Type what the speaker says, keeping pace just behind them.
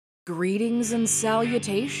Greetings and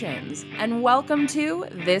salutations, and welcome to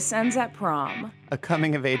This Ends at Prom. A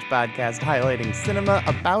coming-of-age podcast highlighting cinema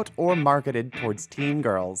about or marketed towards teen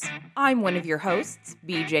girls. I'm one of your hosts,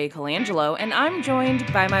 BJ Colangelo, and I'm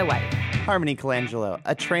joined by my wife. Harmony Colangelo,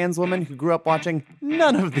 a trans woman who grew up watching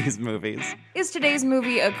none of these movies. Is today's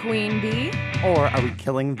movie a queen bee? Or are we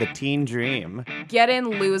killing the teen dream? Get in,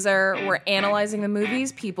 loser. We're analyzing the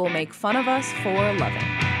movies people make fun of us for loving.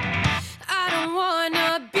 I don't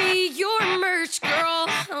wanna be your merch girl.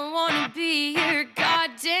 I wanna be your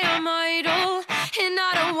goddamn idol. And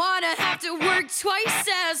I don't wanna have to work twice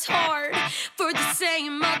as hard for the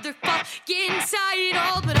same motherfucking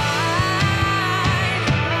title. But I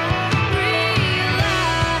realize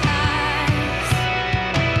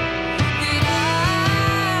that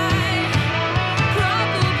I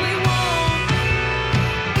probably won't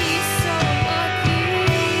be so lucky.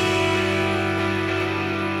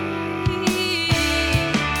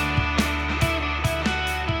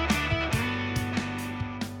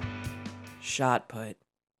 Shot put,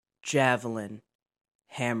 javelin,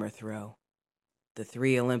 hammer throw. The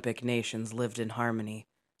three Olympic nations lived in harmony,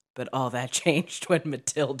 but all that changed when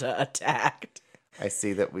Matilda attacked. I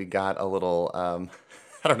see that we got a little,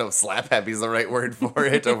 I don't know if slap happy is the right word for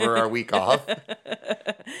it, over our week off.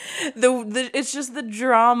 It's just the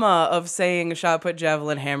drama of saying shot put,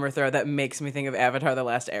 javelin, hammer throw that makes me think of Avatar: The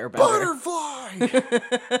Last Airbender. Butterfly!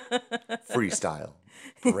 Freestyle,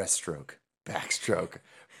 breaststroke, backstroke,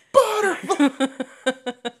 butterfly!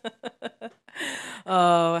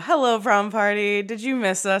 Oh, hello, prom party. Did you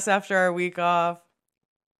miss us after our week off?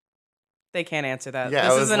 They can't answer that. Yeah,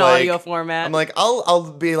 this I is was an like- audio format. I'm like,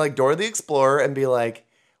 I'll be like Dora the Explorer and be like,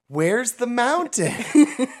 where's the mountain?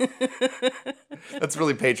 That's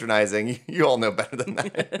really patronizing. You all know better than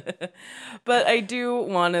that. But I do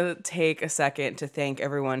want to take a second to thank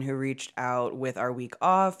everyone who reached out with our week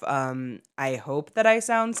off. I hope that I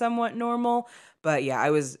sound somewhat normal. But yeah,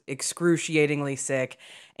 I was excruciatingly sick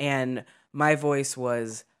and my voice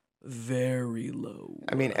was very low.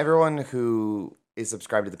 I mean, everyone who is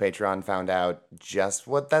subscribed to the Patreon found out just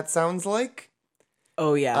what that sounds like.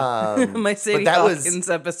 Oh, yeah. My Sadie that was- Hawkins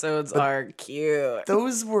episodes are cute.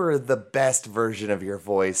 Those were the best version of your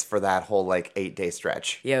voice for that whole, 8-day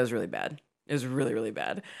stretch. Yeah, it was really bad. It was really, really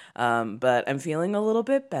bad. But I'm feeling a little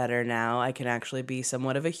bit better now. I can actually be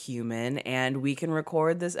somewhat of a human, and we can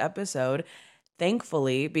record this episode,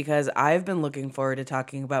 thankfully, because I've been looking forward to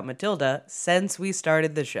talking about Matilda since we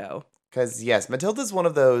started the show. Because, yes, Matilda's one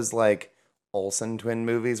of those, Olsen twin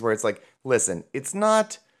movies where it's like, listen, it's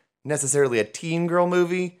not necessarily a teen girl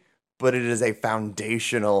movie, but it is a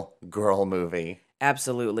foundational girl movie.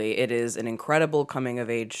 Absolutely. It is an incredible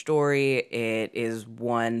coming-of-age story. It is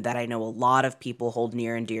one that I know a lot of people hold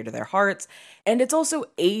near and dear to their hearts. And it's also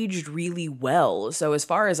aged really well. So as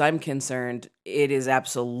far as I'm concerned, it is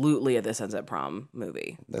absolutely a This Ends at Prom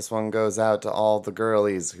movie. This one goes out to all the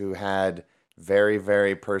girlies who had very,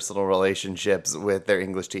 very personal relationships with their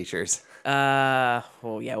English teachers.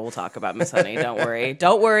 Well, yeah, we'll talk about Miss Honey. Don't worry.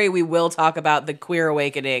 Don't worry. We will talk about the queer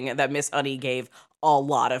awakening that Miss Honey gave a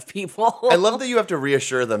lot of people. I love that you have to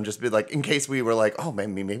reassure them, just be like, in case we were like, oh,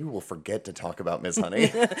 maybe we'll forget to talk about Miss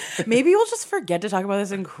Honey. Maybe we'll just forget to talk about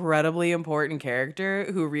this incredibly important character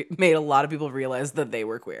who made a lot of people realize that they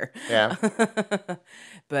were queer. Yeah.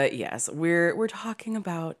 But yes, we're talking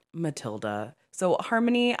about Matilda. So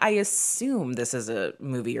Harmony, I assume this is a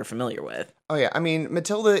movie you're familiar with. Oh, yeah. I mean,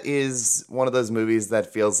 Matilda is one of those movies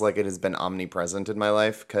that feels like it has been omnipresent in my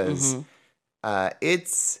life because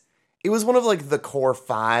it was one of the core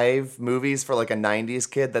 5 movies for a 90s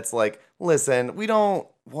kid that's like, listen, we don't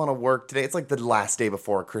want to work today. It's like the last day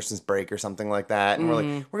before Christmas break or something like that. And we're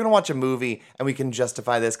like, we're going to watch a movie and we can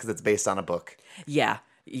justify this because it's based on a book. Yeah.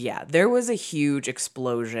 There was a huge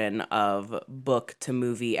explosion of book to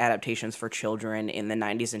movie adaptations for children in the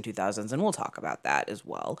 90s and 2000s, and we'll talk about that as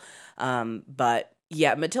well. But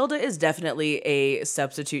yeah, Matilda is definitely a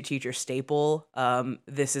substitute teacher staple.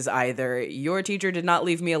 This is either your teacher did not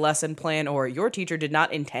leave me a lesson plan or your teacher did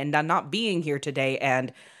not intend on not being here today,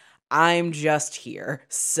 and I'm just here.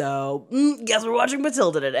 So, guess we're watching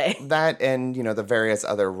Matilda today. That and, the various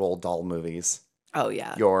other Roald Dahl movies. Oh,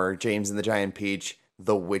 yeah. Your James and the Giant Peach,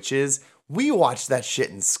 The Witches. We watched that shit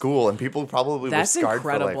in school, and people probably That's were scarred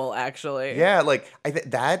incredible, actually. Yeah,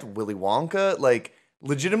 that, Willy Wonka,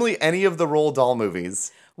 legitimately any of the Roald Dahl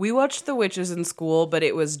movies. We watched The Witches in school, but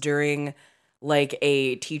it was during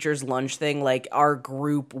a teacher's lunch thing, our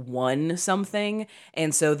group won something,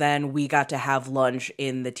 and so then we got to have lunch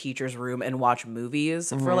in the teacher's room and watch movies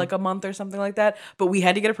for a month or something like that. But we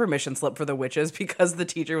had to get a permission slip for The Witches because the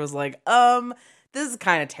teacher was like, this is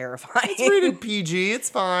kind of terrifying. It's rated PG. It's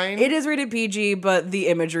fine. It is rated PG, but the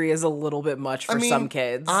imagery is a little bit much for some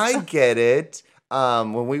kids. I get it.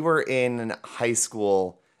 When we were in high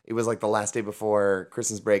school, it was like the last day before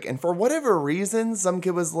Christmas break. And for whatever reason, some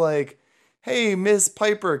kid was like, hey, Miss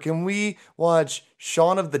Piper, can we watch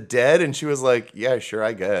Shaun of the Dead? And she was like, yeah, sure,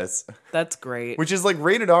 I guess. That's great. Which is like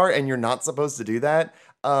rated R, and you're not supposed to do that.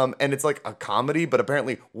 And it's like a comedy, but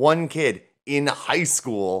apparently one kid in high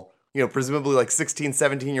school, presumably like 16,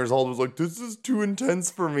 17 years old, was like, this is too intense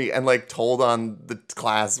for me, and like told on the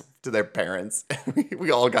class to their parents.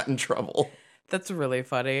 We all got in trouble. That's really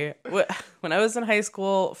funny. When I was in high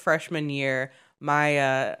school, freshman year,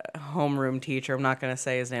 my homeroom teacher, I'm not going to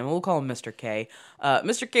say his name, we'll call him Mr. K.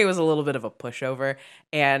 Mr. K was a little bit of a pushover,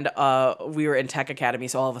 and we were in Tech Academy,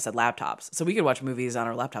 so all of us had laptops. So we could watch movies on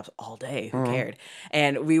our laptops all day. Who cared?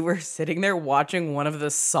 And we were sitting there watching one of the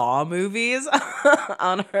Saw movies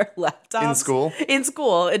on our laptops. In school? In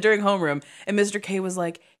school, during homeroom. And Mr. K was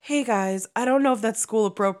like, hey guys, I don't know if that's school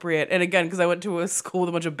appropriate. And again, because I went to a school with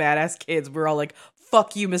a bunch of badass kids, we're all like,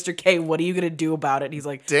 fuck you, Mr. K, what are you going to do about it? And he's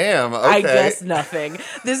like, damn, okay. I guess nothing.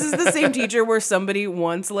 This is the same teacher where somebody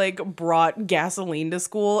once brought gasoline to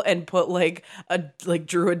school and put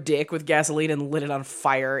drew a dick with gasoline and lit it on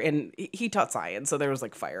fire. And he taught science, so there was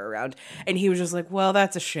fire around. And he was just like, well,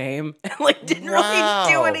 that's a shame. And didn't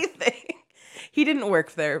really do anything. He didn't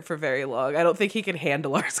work there for very long. I don't think he could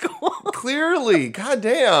handle our school. Clearly.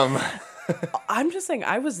 Goddamn. I'm just saying,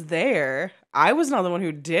 I was there. I was not the one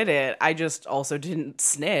who did it. I just also didn't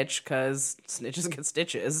snitch, because snitches get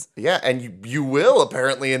stitches. Yeah, and you will,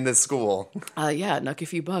 apparently, in this school. Yeah, Nuck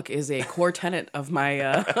If You Buck is a core tenet of my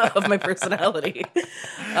of my personality.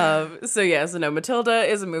 So no, Matilda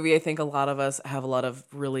is a movie I think a lot of us have a lot of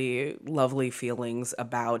really lovely feelings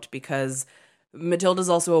about, because Matilda's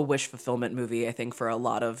also a wish fulfillment movie, I think, for a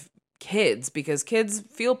lot of kids, because kids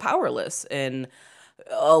feel powerless in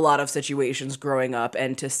a lot of situations growing up,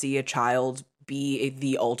 and to see a child be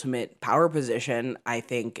the ultimate power position, I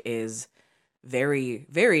think, is very,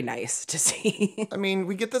 very nice to see. I mean,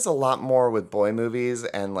 we get this a lot more with boy movies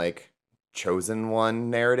and chosen one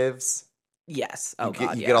narratives. Yes. You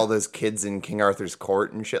get all those kids in King Arthur's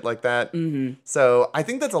court and shit like that. Mm-hmm. So I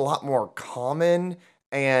think that's a lot more common.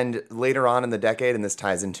 And later on in the decade, and this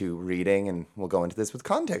ties into reading, and we'll go into this with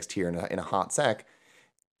context here in a hot sec,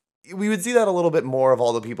 we would see that a little bit more of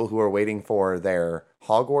all the people who are waiting for their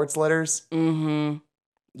Hogwarts letters. Mm-hmm.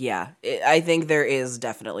 Yeah, I think there is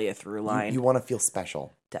definitely a through line. You want to feel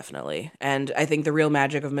special. Definitely. And I think the real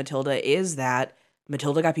magic of Matilda is that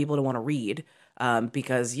Matilda got people to want to read.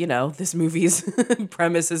 Because, this movie's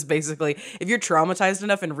premise is basically, if you're traumatized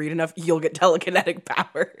enough and read enough, you'll get telekinetic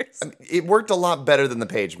powers. I mean, it worked a lot better than the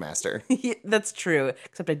Page Master. Yeah, that's true,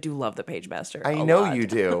 except I do love the Page Master. I know you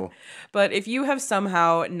do. But if you have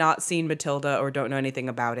somehow not seen Matilda or don't know anything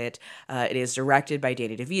about it, it is directed by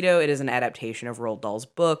Danny DeVito. It is an adaptation of Roald Dahl's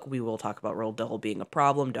book. We will talk about Roald Dahl being a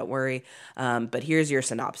problem, don't worry. But here's your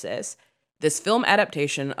synopsis. This film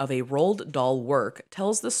adaptation of a Roald Dahl work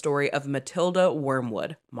tells the story of Matilda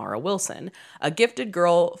Wormwood, Mara Wilson, a gifted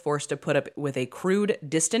girl forced to put up with a crude,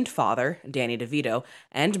 distant father, Danny DeVito,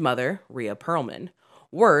 and mother, Rhea Perlman.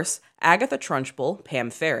 Worse, Agatha Trunchbull, Pam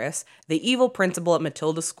Ferris, the evil principal at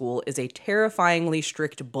Matilda's school, is a terrifyingly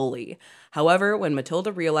strict bully. However, when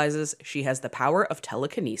Matilda realizes she has the power of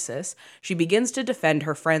telekinesis, she begins to defend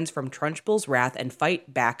her friends from Trunchbull's wrath and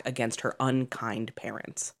fight back against her unkind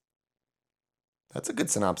parents. That's a good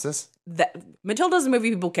synopsis. Matilda's a movie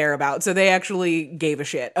people care about, so they actually gave a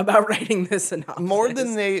shit about writing this synopsis.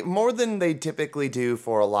 More than they typically do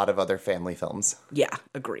for a lot of other family films. Yeah,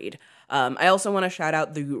 agreed. I also want to shout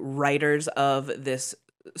out the writers of this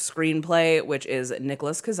screenplay, which is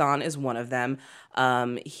Nicholas Kazan is one of them.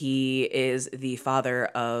 He is the father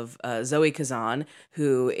of Zoe Kazan,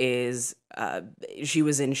 who is she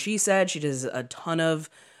was in She Said. She does a ton of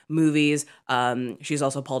movies. She's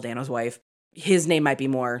also Paul Dano's wife. His name might be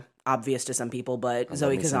more obvious to some people, but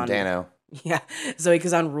Zoe Kazan. Dano. Yeah, Zoe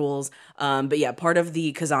Kazan rules. But yeah, part of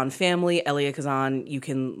the Kazan family, Elia Kazan, you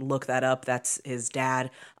can look that up. That's his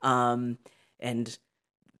dad. And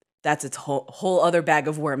that's its whole other bag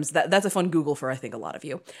of worms. That's a fun Google for, I think, a lot of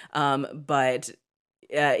you. But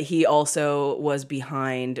he also was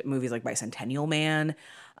behind movies like Bicentennial Man.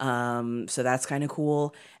 So that's kind of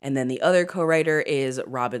cool. And then the other co-writer is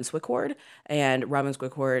Robin Swickord. And Robin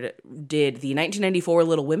Swickord did the 1994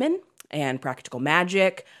 Little Women and Practical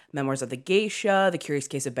Magic, Memoirs of the Geisha, The Curious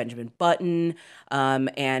Case of Benjamin Button,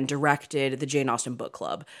 and directed the Jane Austen Book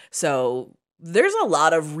Club. So there's a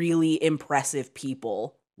lot of really impressive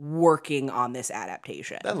people working on this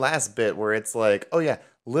adaptation. That last bit where it's like, oh yeah,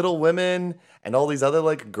 Little Women and all these other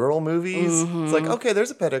like girl movies. It's like, okay,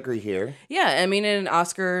 there's a pedigree here. Yeah, I mean, an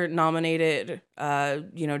Oscar-nominated,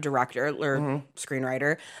 director or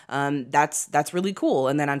screenwriter. That's really cool.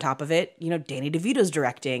 And then on top of it, Danny DeVito's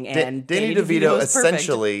directing, and Danny DeVito,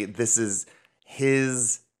 essentially, this is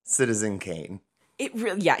his Citizen Kane.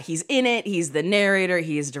 He's in it. He's the narrator.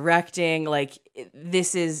 He's directing. Like,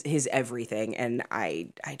 this is his everything, and I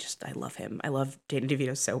love him. I love Danny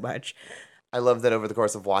DeVito so much. I love that over the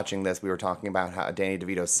course of watching this, we were talking about how Danny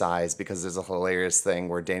DeVito's size, because there's a hilarious thing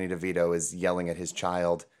where Danny DeVito is yelling at his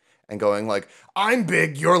child and going like, "I'm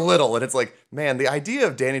big, you're little." And it's like, man, the idea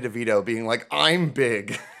of Danny DeVito being like, "I'm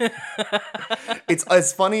big." It's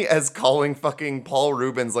as funny as calling fucking Paul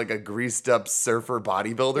Rubens like a greased up surfer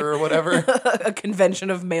bodybuilder or whatever. A convention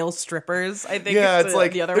of male strippers, I think. Yeah, it's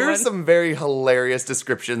like, the other there's one. some very hilarious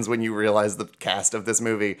descriptions when you realize the cast of this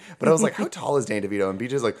movie. But I was like, how tall is Danny DeVito? And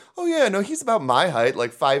BJ's like, oh yeah, no, he's about my height,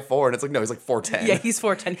 like 5'4". And it's like, no, he's like 4'10". Yeah, he's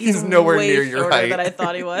 4'10". He's nowhere way near your shorter height. than I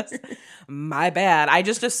thought he was. My bad. I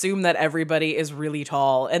just assume that everybody is really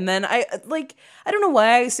tall. And then I don't know why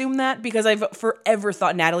I assume that, because I've forever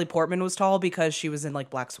thought Natalie Portman was tall because she was in like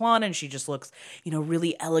Black Swan and she just looks,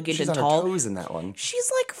 really elegant She's and on tall. her toes in that one.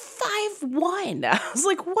 She's like 5'1". I was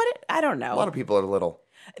like, what? I don't know. A lot of people are little.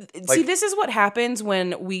 See, this is what happens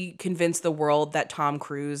when we convince the world that Tom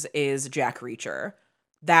Cruise is Jack Reacher.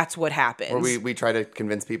 That's what happens. Or we try to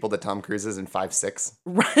convince people that Tom Cruise is in 5'6".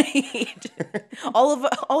 Right.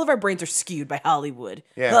 all of our brains are skewed by Hollywood.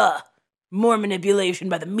 Yeah. Ugh. More manipulation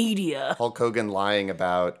by the media. Hulk Hogan lying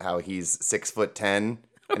about how he's 6'10"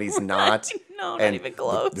 and he's not. No, not and even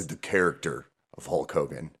close. The character of Hulk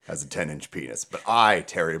Hogan has a 10-inch penis, but I,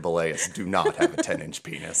 Terry Bollea, do not have a 10-inch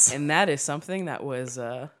penis. And that is something that was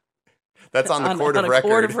That's on the court of a record.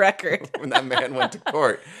 court of record. When that man went to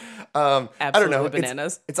court. Absolutely I don't know.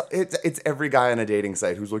 bananas. It's every guy on a dating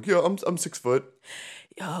site who's like, yeah, I'm 6 foot.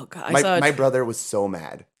 Oh God, My brother was so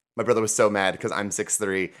mad. My brother was so mad because I'm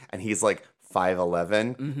 6'3" and he's like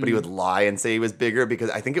 5'11", but he would lie and say he was bigger because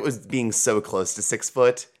I think it was being so close to 6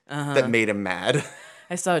 foot that made him mad.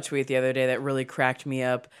 I saw a tweet the other day that really cracked me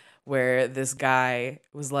up, where this guy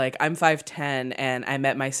was like, I'm 5'10", and I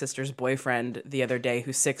met my sister's boyfriend the other day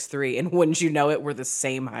who's 6'3", and wouldn't you know it, we're the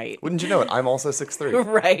same height. Wouldn't you know it? I'm also 6'3".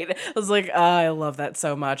 Right. I was like, I love that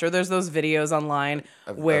so much. Or there's those videos online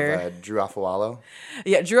where... Of Drew Afawalo?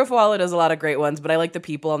 Yeah, Drew Afawalo does a lot of great ones, but I like the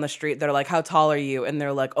people on the street that are like, how tall are you? And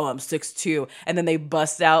they're like, oh, I'm 6'2". And then they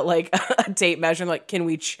bust out like a tape measure, like, can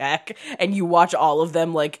we check? And you watch all of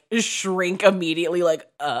them like shrink immediately, like,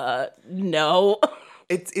 no.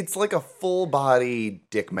 It's like a full body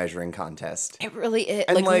dick measuring contest. It really is.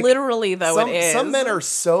 And like literally, though, it is. Some men are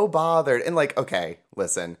so bothered. And like, okay,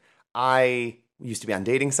 listen, I used to be on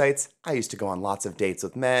dating sites. I used to go on lots of dates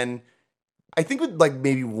with men. I think with like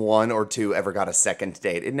maybe one or two ever got a second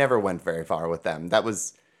date. It never went very far with them. I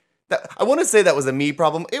want to say that was a me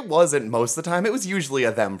problem. It wasn't most of the time. It was usually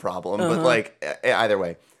a them problem. But like, either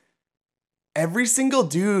way. Every single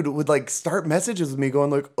dude would like start messages with me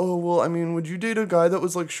going like, oh, well, I mean, would you date a guy that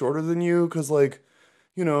was like shorter than you? Cause like,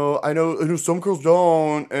 I know some girls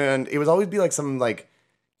don't. And it would always be like some like,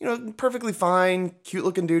 perfectly fine, cute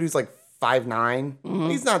looking dude who's like 5'9".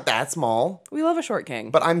 He's not that small. We love a short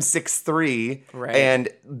king. But I'm 6'3". Right. And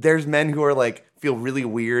there's men who are like, feel really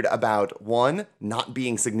weird about one, not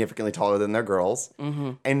being significantly taller than their girls.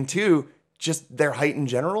 And two, just their height in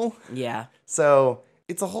general. Yeah. So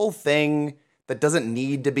it's a whole thing that doesn't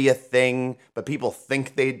need to be a thing, but people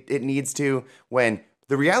think it needs to, when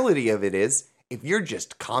the reality of it is, if you're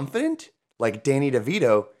just confident, like Danny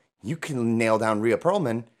DeVito, you can nail down Rhea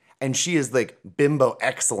Perlman, and she is like bimbo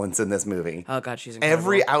excellence in this movie. Oh God, she's incredible.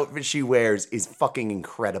 Every outfit she wears is fucking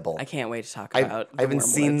incredible. I can't wait to talk about I haven't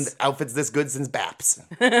seen Wormwoods. outfits this good since Baps.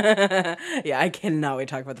 Yeah, I cannot wait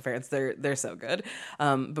to talk about the parents. They're so good.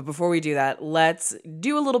 But before we do that, let's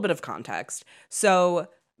do a little bit of context. So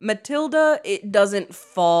Matilda, it doesn't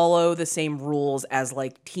follow the same rules as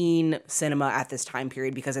like teen cinema at this time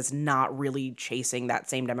period because it's not really chasing that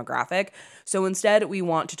same demographic. So instead, we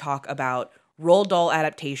want to talk about Roald Dahl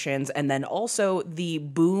adaptations and then also the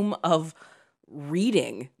boom of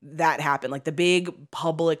reading that happened, like the big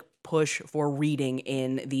public push for reading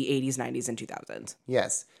in the 80s, 90s, and 2000s.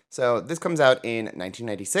 Yes. So this comes out in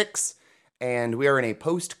 1996. And we are in a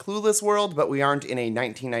post-Clueless world, but we aren't in a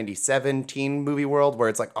 1997 teen movie world where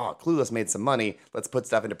it's like, oh, Clueless made some money. Let's put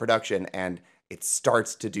stuff into production. And it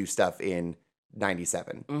starts to do stuff in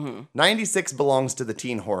 97. 96 belongs to the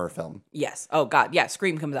teen horror film. Yes. Oh, God. Yeah.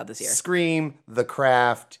 Scream comes out this year. Scream, The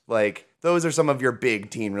Craft, like, those are some of your big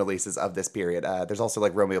teen releases of this period. There's also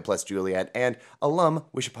like Romeo plus Juliet and Alum,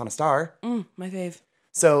 Wish Upon a Star. My fave.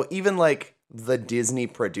 So even like the Disney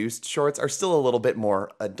produced shorts are still a little bit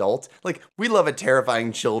more adult. Like we love a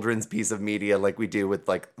terrifying children's piece of media like we do with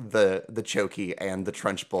like the Chokey and the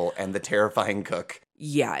Trunchbull and the Terrifying Cook.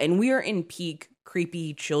 Yeah, and we are in peak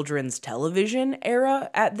creepy children's television era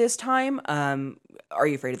at this time. Are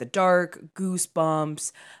You Afraid of the Dark,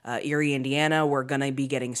 Goosebumps, Erie, Indiana, we're gonna be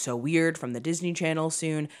getting So Weird from the Disney Channel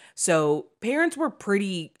soon. So parents were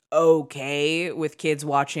pretty okay with kids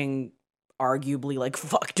watching arguably like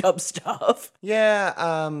fucked up stuff. Yeah,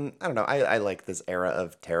 I don't know. I like this era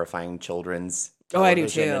of terrifying children's Oh, I do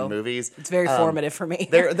television too. and movies. It's very formative for me.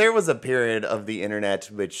 There was a period of the internet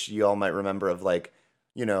which you all might remember of like,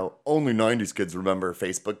 you know, only 90s kids remember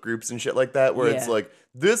Facebook groups and shit like that where it's Yeah. like,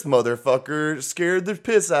 this motherfucker scared the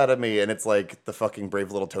piss out of me. And it's like the fucking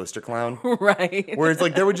brave little toaster clown. Right. Where it's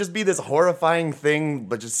like there would just be this horrifying thing,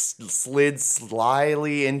 but just slid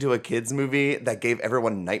slyly into a kid's movie that gave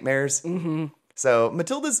everyone nightmares. Mm-hmm. So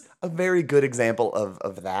Matilda's a very good example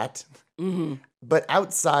of that. Mm-hmm. But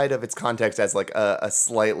outside of its context as like a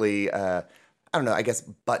slightly, I don't know, I guess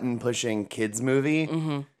button pushing kids movie,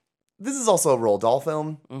 Mm-hmm. this is also a Roald Dahl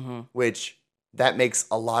film, Mm-hmm. which that makes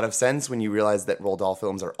a lot of sense when you realize that Roald Dahl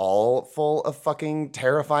films are all full of fucking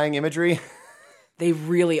terrifying imagery. They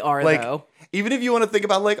really are, Like, though. even if you want to think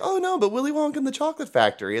about like, oh no, but Willy Wonka and the Chocolate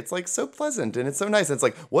Factory, it's like so pleasant and it's so nice. It's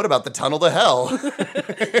like, what about the tunnel to hell?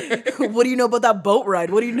 What do you know about that boat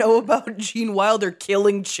ride? What do you know about Gene Wilder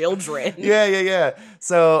killing children? Yeah.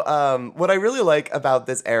 So, what I really like about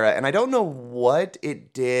this era, and I don't know what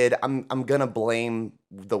it did, I'm gonna blame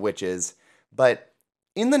the witches, but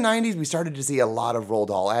in the 90s, we started to see a lot of Roald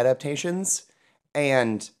Dahl adaptations,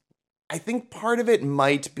 and I think part of it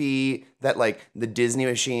might be that like the Disney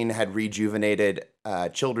machine had rejuvenated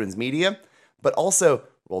children's media, but also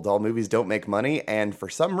Roald Dahl movies don't make money, and for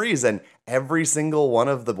some reason, every single one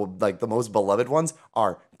of the most beloved ones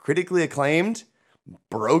are critically acclaimed,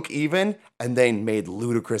 broke even, and they made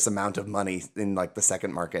ludicrous amount of money in like the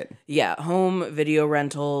second market. Yeah, home video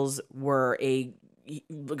rentals were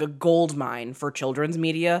like a gold mine for children's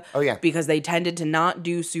media. Oh, yeah. Because they tended to not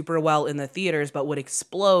do super well in the theaters, but would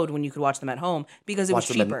explode when you could watch them at home because it was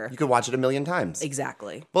Watch them cheaper. you could watch it a million times.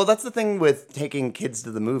 Exactly. Well, that's the thing with taking kids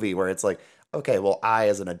to the movie where it's like, okay, well, I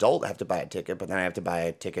as an adult have to buy a ticket, but then I have to buy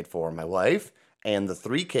a ticket for my wife and the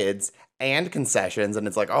 3 kids and concessions. And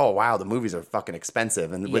it's like, oh, wow, the movies are fucking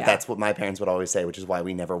expensive. And Yeah. that's what my parents would always say, which is why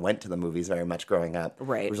we never went to the movies very much growing up.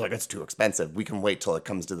 Right. It was like, it's too expensive. We can wait till it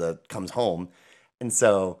comes home. And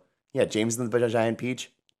so, yeah, James and the Giant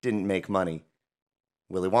Peach didn't make money.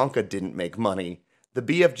 Willy Wonka didn't make money. The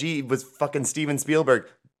BFG was fucking Steven Spielberg.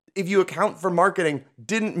 If you account for marketing,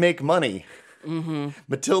 didn't make money. Mm-hmm.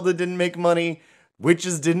 Matilda didn't make money.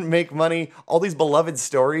 Witches didn't make money. All these beloved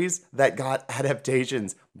stories that got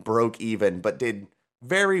adaptations broke even, but did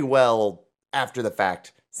very well after the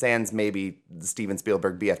fact. Sans maybe the Steven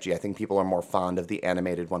Spielberg BFG. I think people are more fond of the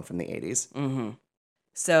animated one from the 80s. Mm-hmm.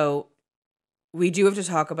 So we do have to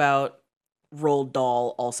talk about Roald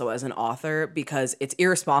Dahl also as an author because it's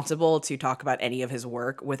irresponsible to talk about any of his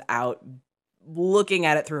work without looking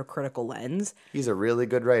at it through a critical lens. He's a really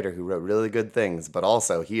good writer who wrote really good things, but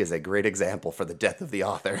also he is a great example for the death of the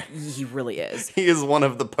author. He really is. He is one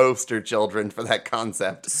of the poster children for that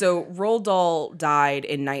concept. So Roald Dahl died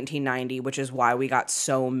in 1990, which is why we got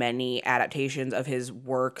so many adaptations of his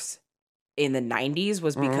works in the 90s,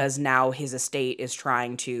 was because now his estate is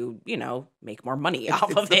trying to, make more money off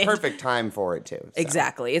It's of the it. perfect time for it, too. So.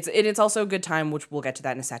 Exactly. It's also a good time, which we'll get to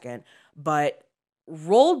that in a second. But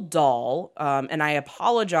Roald Dahl, and I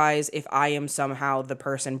apologize if I am somehow the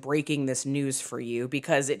person breaking this news for you,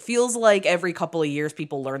 because it feels like every couple of years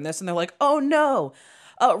people learn this and they're like, oh no.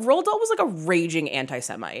 Roald Dahl was like a raging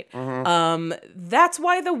anti-Semite. That's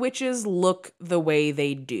why the witches look the way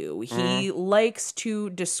they do. He likes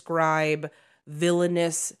to describe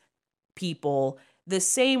villainous people the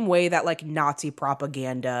same way that like Nazi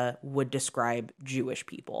propaganda would describe Jewish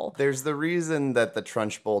people. There's the reason that the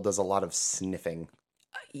Trunchbull does a lot of sniffing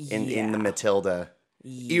in the Matilda.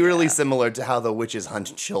 Eerily similar to how the witches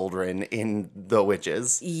hunt children in The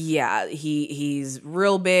Witches. Yeah, he's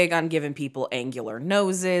real big on giving people angular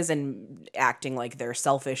noses and acting like they're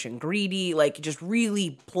selfish and greedy, like just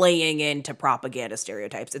really playing into propaganda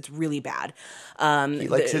stereotypes. It's really bad. He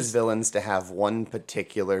likes his villains to have one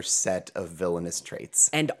particular set of villainous traits.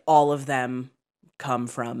 And all of them come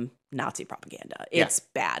from Nazi propaganda. It's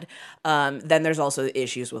bad. Then there's also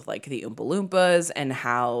issues with like the Oompa Loompas and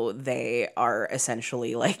how they are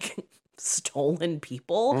essentially like stolen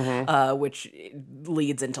people, which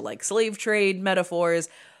leads into like slave trade metaphors.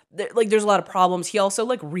 there's a lot of problems. He also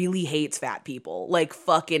like really hates fat people, like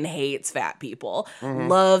fucking hates fat people,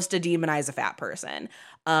 loves to demonize a fat person.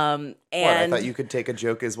 And I thought you could take a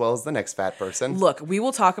joke as well as the next fat person. look, we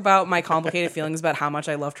will talk about my complicated feelings about how much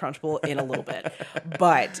I love Trunchbull in a little bit.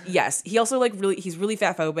 But yes, he also like he's really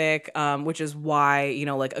fat phobic, which is why, you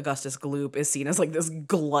know, like Augustus Gloop is seen as like this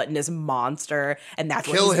gluttonous monster, and that's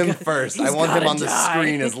Kill what him first. I want him on the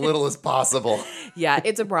screen as little as possible. Yeah,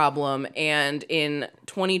 it's a problem. And in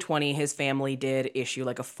 2020, his family did issue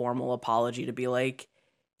like a formal apology to be like,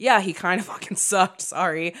 yeah, he kind of fucking sucked.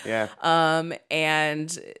 Sorry. Yeah.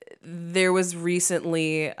 And there was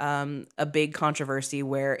recently a big controversy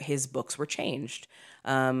where his books were changed,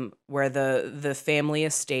 where the family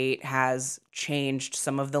estate has changed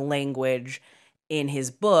some of the language in his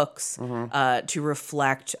books to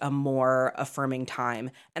reflect a more affirming time.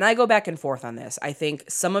 And I go back and forth on this. I think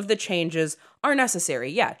some of the changes are necessary.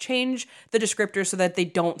 Yeah, change the descriptors so that they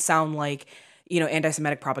don't sound like, you know,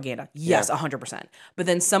 anti-Semitic propaganda. Yes, 100%. But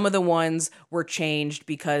then some of the ones were changed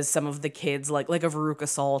because some of the kids, like a Veruca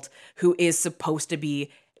Salt, who is supposed to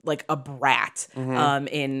be like a brat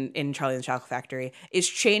in Charlie and the Chocolate Factory, is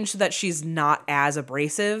changed so that she's not as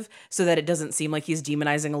abrasive, so that it doesn't seem like he's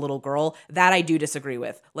demonizing a little girl. That I do disagree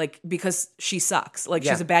with, like, because she sucks. Like,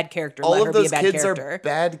 she's a bad character. All Let of her be those a bad kids character. are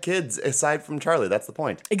bad kids, aside from Charlie. That's the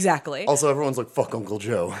point. Exactly. Also, everyone's like, fuck Uncle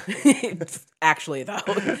Joe. Actually, though,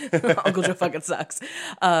 Uncle Joe fucking sucks.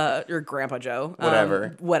 Or Grandpa Joe.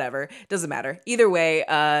 Whatever. Doesn't matter. Either way,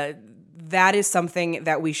 that is something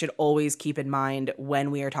that we should always keep in mind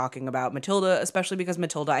when we are talking about Matilda, especially because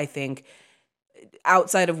Matilda, I think,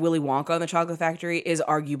 outside of Willy Wonka and the Chocolate Factory, is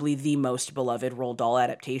arguably the most beloved Roald Dahl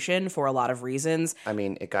adaptation for a lot of reasons. I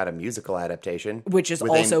mean, it got a musical adaptation. Which is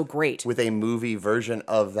also great. With a movie version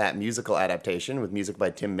of that musical adaptation with music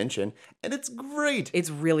by Tim Minchin, and it's great.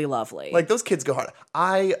 It's really lovely. Like, those kids go hard.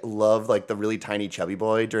 I love, like, the really tiny chubby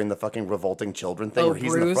boy during the fucking revolting children thing. Oh, where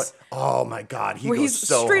he's in the Bruce? front. Oh, my God. He where goes he's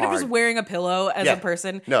so straight hard. up just wearing a pillow as a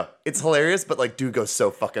person. No, it's hilarious, but, like, dude goes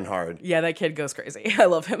so fucking hard. Yeah, that kid goes crazy. I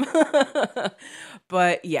love him.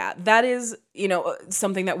 But yeah, that is, you know,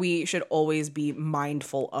 something that we should always be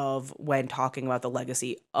mindful of when talking about the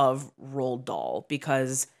legacy of Roald Dahl,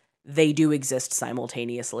 because they do exist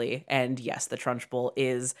simultaneously. And yes, the Trunchbull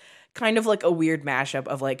is kind of like a weird mashup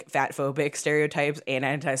of like fat phobic stereotypes and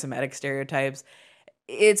anti-Semitic stereotypes.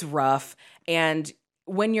 It's rough. And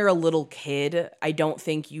when you're a little kid, I don't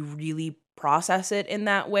think you really process it in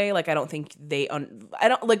that way. Like, I don't think I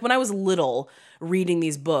don't, like, when I was little reading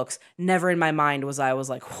these books, never in my mind was I was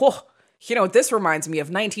like, whoa, you know, this reminds me of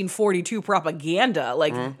 1942 propaganda.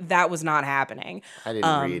 Like, that was not happening. I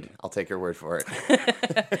didn't read. I'll take your word for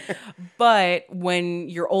it. But when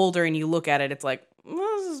you're older and you look at it, it's like,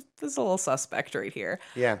 this is a little suspect right here.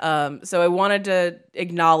 Yeah. So I wanted to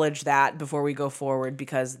acknowledge that before we go forward,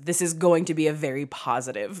 because this is going to be a very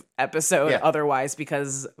positive episode otherwise,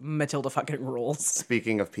 because Matilda fucking rules.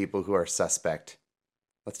 Speaking of people who are suspect,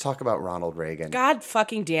 let's talk about Ronald Reagan. God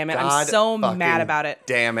fucking damn it. I'm so mad about it.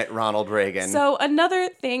 Damn it, Ronald Reagan. So another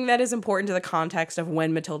thing that is important to the context of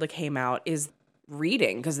when Matilda came out is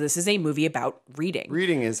reading, because this is a movie about reading.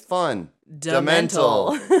 Reading is fun.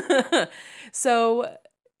 Demental. So,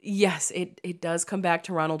 yes, it does come back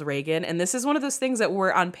to Ronald Reagan. And this is one of those things that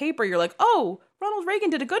were on paper, you're like, oh, Ronald Reagan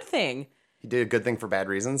did a good thing. He did a good thing for bad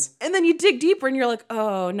reasons. And then you dig deeper and you're like,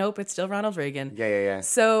 oh, nope, it's still Ronald Reagan. Yeah.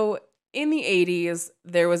 So in the 80s,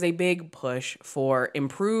 there was a big push for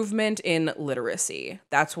improvement in literacy.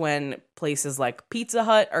 That's when places like Pizza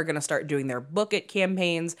Hut are going to start doing their Book It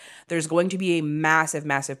campaigns. There's going to be a massive,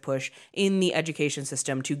 massive push in the education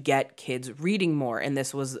system to get kids reading more. And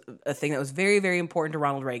this was a thing that was very, very important to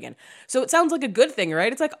Ronald Reagan. So it sounds like a good thing,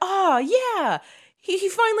 right? It's like, oh, yeah. He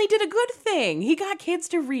finally did a good thing. He got kids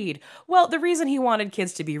to read. Well, the reason he wanted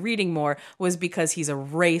kids to be reading more was because he's a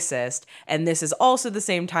racist. And this is also the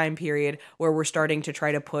same time period where we're starting to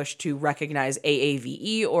try to push to recognize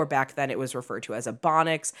AAVE, or back then it was referred to as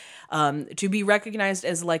Ebonics, to be recognized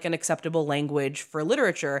as like an acceptable language for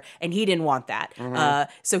literature. And he didn't want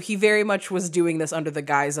that. So he very much was doing this under the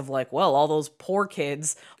guise of like, well, all those poor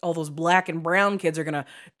kids, all those black and brown kids are going to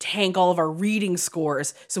tank all of our reading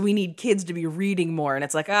scores. So we need kids to be reading more. And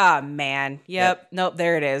it's like, man, nope,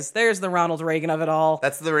 there it is. There's the Ronald Reagan of it all.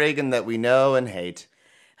 That's the Reagan that we know and hate.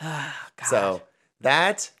 God. So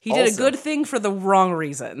that he did a good thing for the wrong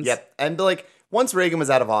reasons. Yep. And like, once Reagan was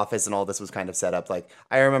out of office and all this was kind of set up, like,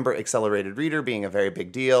 I remember Accelerated Reader being a very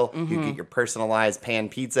big deal. You get your personalized pan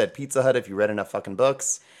pizza at Pizza Hut if you read enough fucking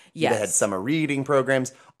books. Yes. They had summer reading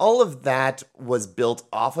programs. All of that was built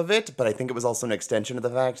off of it, but I think it was also an extension of the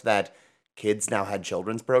fact that kids now had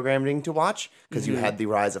children's programming to watch because you had the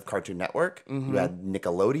rise of Cartoon Network, you had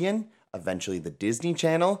Nickelodeon, eventually the Disney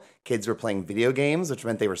Channel. Kids were playing video games, which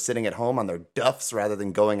meant they were sitting at home on their duffs rather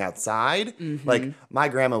than going outside. Like, my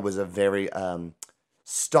grandma was a very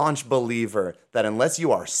staunch believer that unless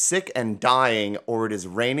you are sick and dying or it is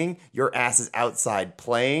raining, your ass is outside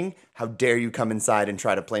playing. How dare you come inside and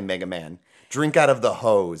try to play Mega Man? Drink out of the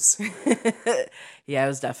hose. Yeah, it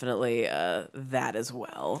was definitely that as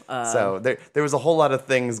well. So there was a whole lot of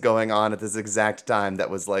things going on at this exact time that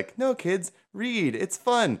was like, no, kids, read. It's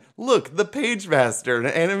fun. Look, The Page Master, an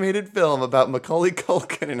animated film about Macaulay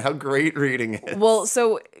Culkin and how great reading is. Well,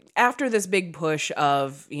 so after this big push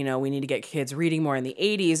of, we need to get kids reading more in the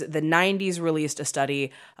 80s, the 90s released a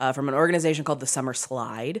study from an organization called the Summer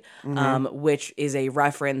Slide, which is a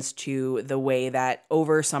reference to the way that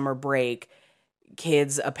over summer break,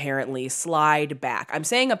 kids apparently slide back. I'm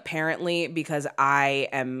saying apparently because I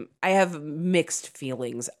have mixed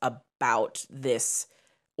feelings about this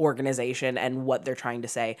organization and what they're trying to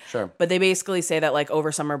say. Sure. But they basically say that like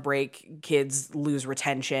over summer break, kids lose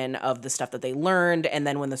retention of the stuff that they learned, and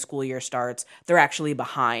then when the school year starts, they're actually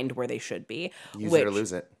behind where they should be. Use it or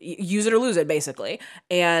lose it. Use it or lose it, basically.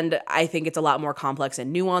 And I think it's a lot more complex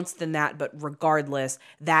and nuanced than that, but regardless,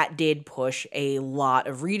 that did push a lot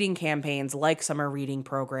of reading campaigns like summer reading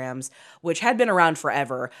programs, which had been around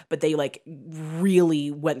forever, but they like really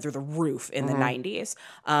went through the roof in the 90s.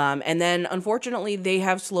 And then unfortunately, they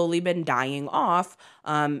have slowly been dying off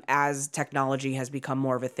as technology has become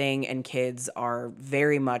more of a thing and kids are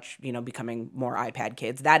very much, becoming more iPad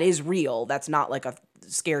kids. That is real. That's not like a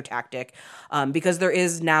scare tactic because there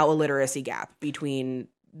is now a literacy gap between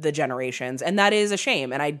the generations, and that is a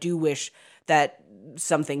shame. And I do wish that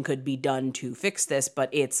something could be done to fix this, but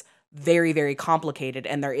it's very, very complicated,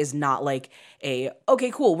 and there is not like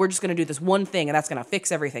okay, cool, we're just going to do this one thing and that's going to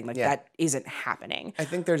fix everything. Like that isn't happening. I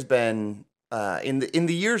think there's been in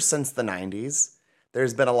the years since the 90s,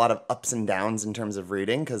 there's been a lot of ups and downs in terms of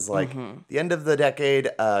reading because, like, the end of the decade,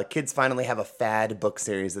 kids finally have a fad book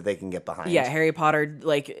series that they can get behind. Yeah, Harry Potter,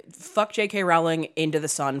 like, fuck J.K. Rowling into the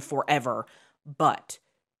sun forever, but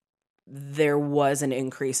there was an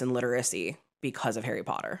increase in literacy because of Harry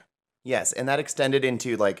Potter. Yes, and that extended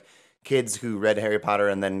into, like, kids who read Harry Potter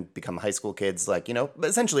and then become high school kids, like,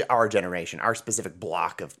 essentially our generation, our specific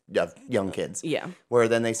block of young kids. Yeah. Where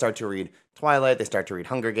then they start to read Twilight, they start to read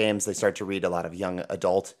Hunger Games, they start to read a lot of young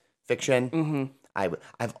adult fiction.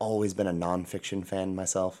 I've always been a nonfiction fan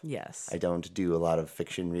myself. Yes. I don't do a lot of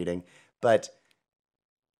fiction reading. But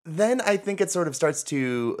then I think it sort of starts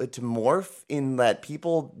to morph in that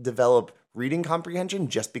people develop reading comprehension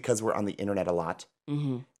just because we're on the internet a lot.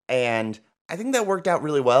 And I think that worked out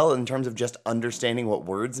really well in terms of just understanding what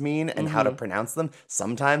words mean and how to pronounce them.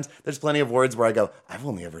 Sometimes there's plenty of words where I go, I've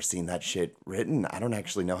only ever seen that shit written. I don't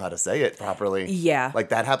actually know how to say it properly. Yeah. Like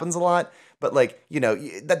that happens a lot. But like,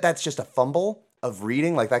 that's just a fumble of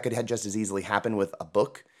reading. Like that could just as easily happen with a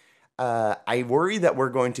book. I worry that we're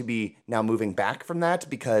going to be now moving back from that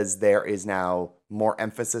because there is now more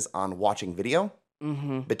emphasis on watching video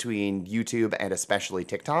between YouTube and especially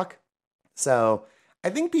TikTok. So I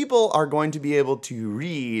think people are going to be able to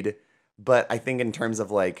read, but I think in terms of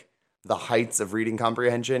like the heights of reading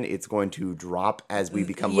comprehension, it's going to drop as we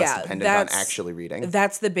become less dependent on actually reading.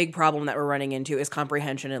 That's the big problem that we're running into is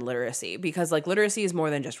comprehension and literacy, because like literacy is more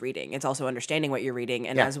than just reading. It's also understanding what you're reading.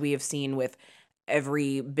 And as we have seen with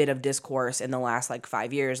every bit of discourse in the last like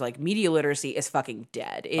 5 years, like media literacy is fucking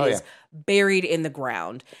dead. It is buried in the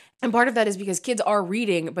ground. And part of that is because kids are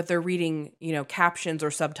reading, but they're reading, captions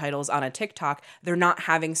or subtitles on a TikTok. They're not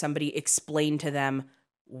having somebody explain to them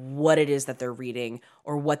what it is that they're reading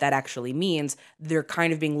or what that actually means. They're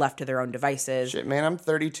kind of being left to their own devices. Shit, man, I'm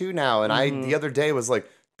 32 now. And I, the other day was like,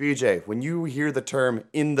 BJ, when you hear the term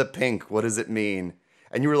in the pink, what does it mean?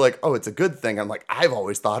 And you were like, oh, it's a good thing. I'm like, I've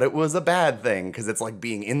always thought it was a bad thing because it's like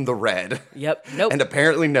being in the red. Yep. Nope. And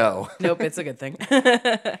apparently no. Nope, it's a good thing.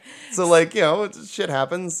 So like, shit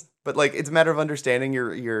happens. But like, it's a matter of understanding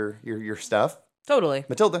your stuff. Totally.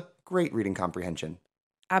 Matilda, great reading comprehension.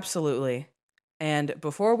 Absolutely. And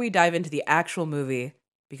before we dive into the actual movie,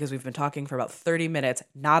 because we've been talking for about 30 minutes,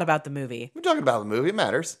 not about the movie. We're talking about the movie. It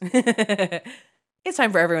matters. It's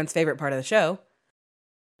time for everyone's favorite part of the show.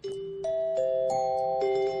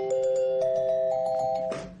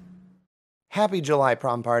 Happy July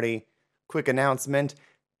prom party. Quick announcement.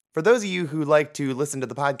 For those of you who like to listen to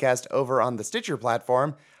the podcast over on the Stitcher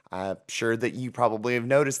platform, I'm sure that you probably have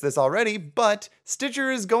noticed this already, but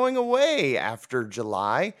Stitcher is going away after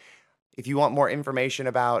July. If you want more information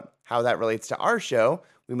about how that relates to our show,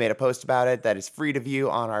 we made a post about it that is free to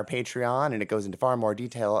view on our Patreon, and it goes into far more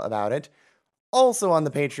detail about it. Also on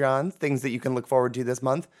the Patreon, things that you can look forward to this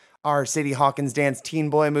month are Sadie Hawkins Dance Teen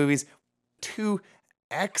Boy movies. 2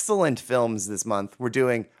 excellent films this month. We're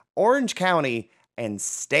doing Orange County and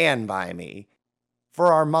Stand By Me.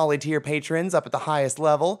 For our Molly tier patrons up at the highest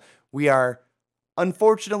level, we are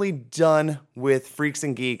unfortunately done with Freaks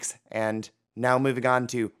and Geeks and now moving on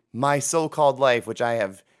to My So-Called Life, which I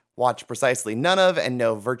have watched precisely none of and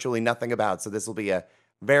know virtually nothing about. So this will be a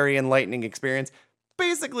very enlightening experience,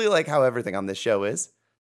 basically like how everything on this show is.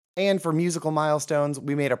 And for musical milestones,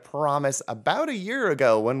 we made a promise about a year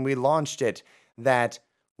ago when we launched it that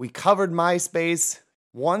we covered MySpace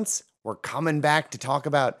once. We're coming back to talk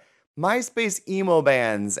about MySpace emo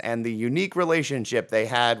bands and the unique relationship they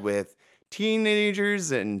had with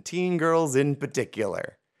teenagers and teen girls in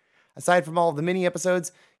particular. Aside from all of the mini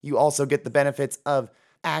episodes, you also get the benefits of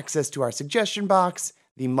access to our suggestion box,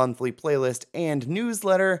 the monthly playlist and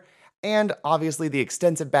newsletter, and obviously the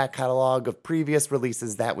extensive back catalog of previous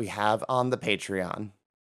releases that we have on the Patreon.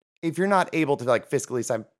 If you're not able to fiscally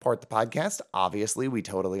support the podcast, obviously we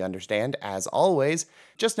totally understand. As always,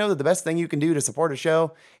 just know that the best thing you can do to support a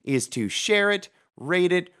show is to share it,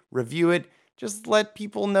 rate it, review it. Just let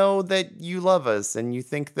people know that you love us and you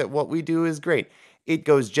think that what we do is great. It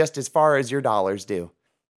goes just as far as your dollars do.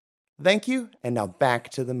 Thank you, and now back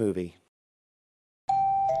to the movie.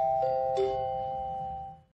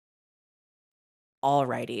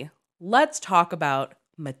 Alrighty, let's talk about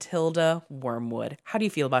Matilda Wormwood. How do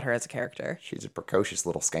you feel about her as a character? She's a precocious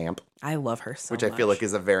little scamp. I love her so much. Which I feel like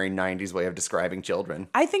is a very 90s way of describing children.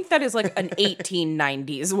 I think that is like an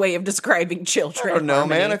 1890s way of describing children. I don't know,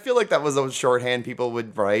 man. I feel like that was a shorthand people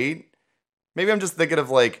would write. Maybe I'm just thinking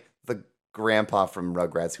of like the grandpa from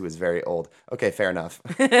Rugrats who is very old. Okay, fair enough.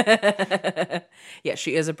 Yeah,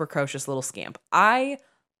 she is a precocious little scamp. I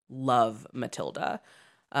love Matilda.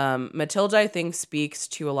 Matilda, I think, speaks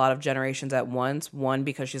to a lot of generations at once. One,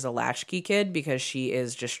 because she's a latchkey kid, because she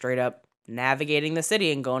is just straight up navigating the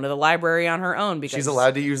city and going to the library on her own. Because she's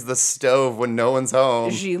allowed to use the stove when no one's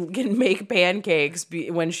home. She can make pancakes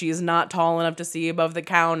when she's not tall enough to see above the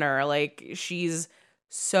counter. Like, she's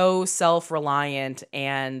so self-reliant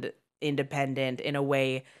and independent in a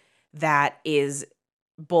way that is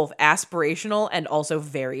both aspirational and also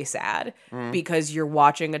very sad, because you're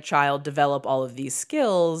watching a child develop all of these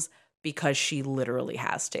skills because she literally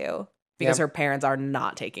has to, because her parents are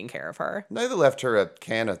not taking care of her. Neither left her a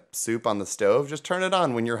can of soup on the stove. Just turn it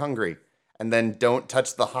on when you're hungry and then don't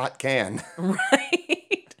touch the hot can.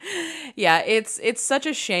 Right. Yeah, it's such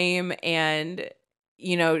a shame. And,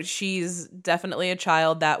 you know, she's definitely a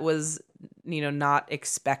child that was, you know, not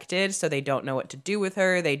expected. So they don't know what to do with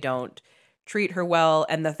her. They don't treat her well,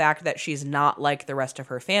 and the fact that she's not like the rest of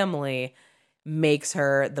her family makes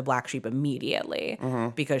her the black sheep immediately,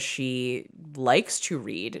 because she likes to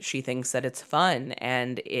read. She thinks that it's fun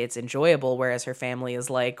and it's enjoyable, whereas her family is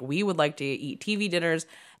like, we would like to eat TV dinners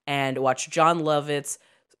and watch John Lovitz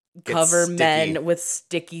cover men with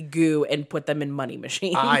sticky goo and put them in money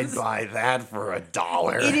machines. I'd buy that for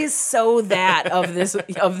 $1. It is so that of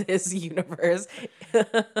this universe.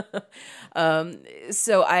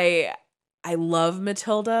 So I love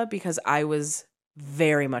Matilda because I was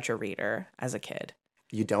very much a reader as a kid.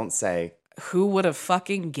 You don't say. Who would have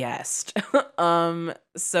fucking guessed?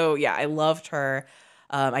 So yeah, I loved her.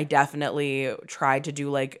 I definitely tried to do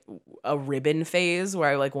like a ribbon phase where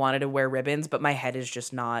I like wanted to wear ribbons, but my head is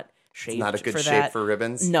just not shaped. It's not a good for shape that. for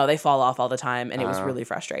ribbons. No, they fall off all the time, and it was really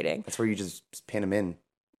frustrating. That's where you just pin them in.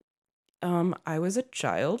 I was a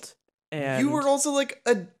child. And you were also like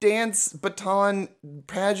a dance baton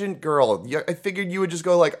pageant girl. I figured you would just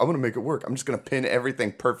go like, I'm going to make it work. I'm just going to pin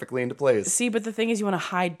everything perfectly into place. See, but the thing is you want to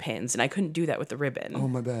hide pins, and I couldn't do that with the ribbon. Oh,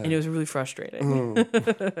 my bad. And it was really frustrating.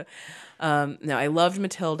 No, I loved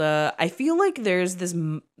Matilda. I feel like there's this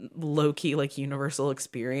low-key like universal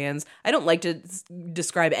experience. I don't like to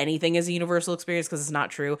describe anything as a universal experience because it's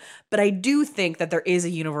not true, but I do think that there is a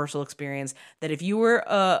universal experience that if you were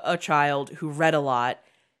a child who read a lot,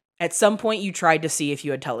 at some point, you tried to see if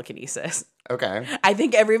you had telekinesis. Okay. I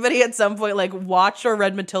think everybody at some point like watched or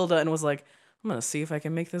read Matilda and was like, I'm going to see if I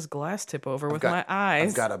can make this glass tip over with my eyes.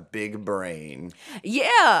 I've got a big brain.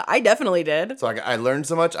 Yeah, I definitely did. So I learned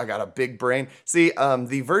so much. I got a big brain. See,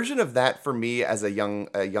 the version of that for me as a young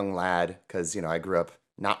lad, because, you know, I grew up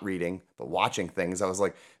not reading, but watching things. I was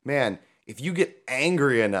like, man, if you get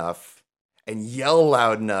angry enough and yell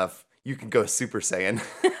loud enough, you can go Super Saiyan.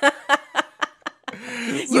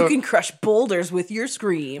 You can crush boulders with your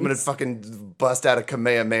screams. I'm going to fucking bust out a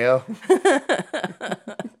Kamehameha.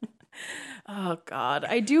 Oh, God.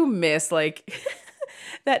 I do miss, like,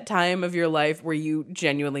 that time of your life where you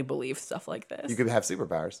genuinely believe stuff like this. You could have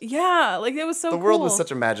superpowers. Yeah, like it was so The cool. world was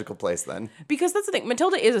such a magical place then. Because that's the thing.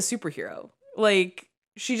 Matilda is a superhero. Like,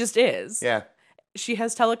 she just is. Yeah. She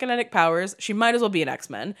has telekinetic powers. She might as well be an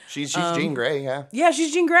X-Men. She's Jean Grey, yeah. Yeah,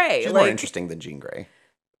 she's Jean Grey. She's like, more interesting than Jean Grey.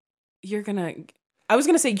 I was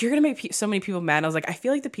gonna say, you're gonna make so many people mad. And I was like, I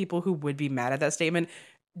feel like the people who would be mad at that statement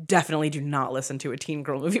definitely do not listen to a teen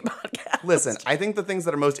girl movie podcast. Listen, I think the things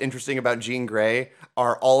that are most interesting about Jean Grey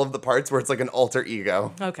are all of the parts where it's like an alter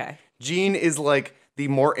ego. Okay. Jean is like the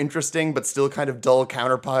more interesting but still kind of dull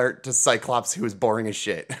counterpart to Cyclops, who is boring as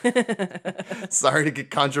shit. Sorry to get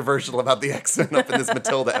controversial about the X-Men up in this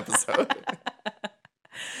Matilda episode.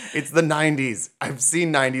 It's the 90s. I've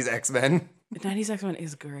seen 90s X-Men. The 90s X-Men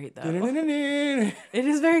is great, though. It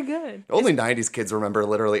is very good. Only 90s kids remember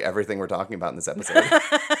literally everything we're talking about in this episode.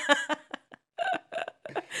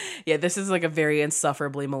 Yeah, this is like a very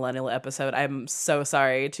insufferably millennial episode. I'm so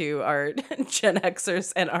sorry to our Gen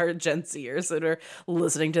Xers and our Gen Zers that are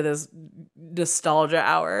listening to this nostalgia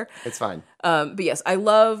hour. It's fine. But yes, I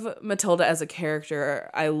love Matilda as a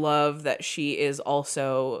character. I love that she is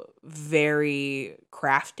also very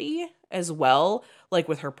crafty as well. Like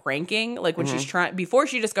with her pranking, like when she's trying, before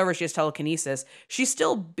she discovers she has telekinesis, she's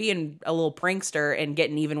still being a little prankster and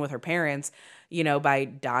getting even with her parents, you know, by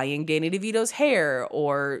dyeing Danny DeVito's hair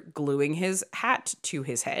or gluing his hat to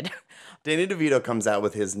his head. Danny DeVito comes out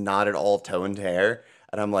with his not at all toned hair,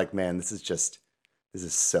 and I'm like, man, this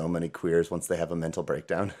is so many queers once they have a mental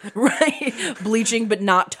breakdown. Right? Bleaching but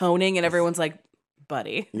not toning, and everyone's like,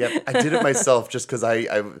 buddy. Yep, I did it myself just because I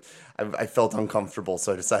felt uncomfortable,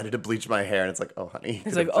 so I decided to bleach my hair, and it's like, oh, honey.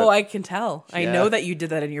 It's like, oh, I can tell. I know that you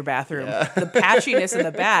did that in your bathroom. Yeah. The patchiness in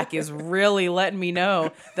the back is really letting me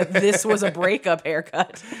know that this was a breakup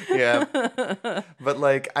haircut. Yeah. But,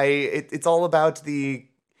 like, it's all about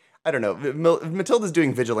I don't know. Matilda's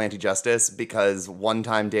doing vigilante justice because one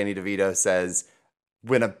time Danny DeVito says,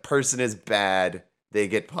 when a person is bad, they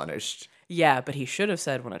get punished. Yeah, but he should have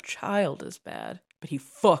said when a child is bad. But he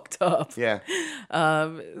fucked up. Yeah.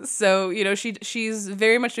 So, you know, she's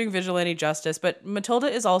very much doing vigilante justice, but Matilda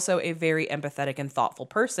is also a very empathetic and thoughtful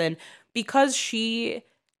person because she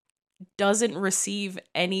doesn't receive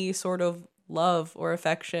any sort of love or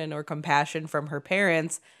affection or compassion from her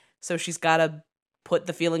parents. So she's got to put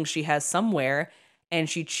the feelings she has somewhere, and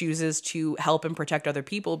she chooses to help and protect other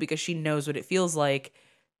people because she knows what it feels like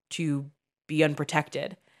to be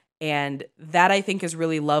unprotected. And that, I think, is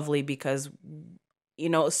really lovely because, you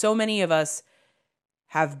know, so many of us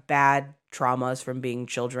have bad traumas from being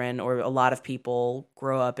children, or a lot of people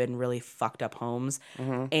grow up in really fucked up homes.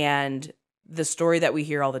 Mm-hmm. And the story that we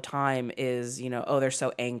hear all the time is, you know, oh, they're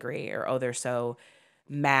so angry, or oh, they're so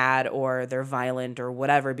mad, or they're violent or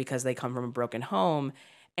whatever because they come from a broken home.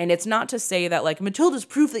 And it's not to say that, like, Matilda's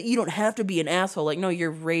proof that you don't have to be an asshole. Like, no,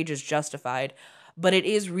 your rage is justified. But it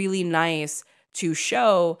is really nice to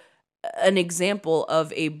show an example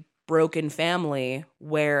of a broken family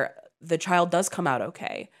where the child does come out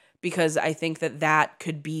okay, because I think that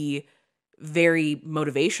could be very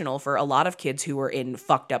motivational for a lot of kids who are in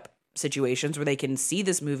fucked up situations where they can see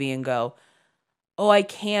this movie and go, oh, I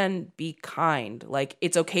can be kind. Like,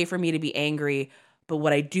 it's okay for me to be angry, but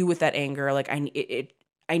what I do with that anger, like,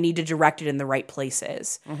 I need to direct it in the right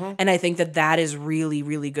places. Mm-hmm. And I think that is really,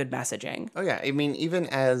 really good messaging. Oh yeah, I mean, even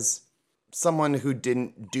as someone who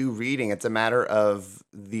didn't do reading, it's a matter of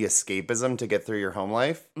the escapism to get through your home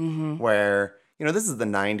life, where, you know, this is the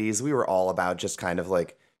 90s. We were all about just kind of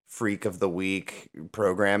like freak of the week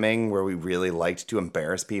programming where we really liked to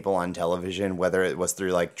embarrass people on television, whether it was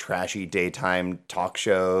through like trashy daytime talk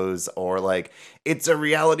shows or like, it's a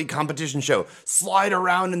reality competition show. Slide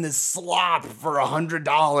around in this slop for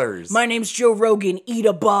 $100. My name's Joe Rogan. Eat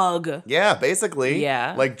a bug. Yeah, basically.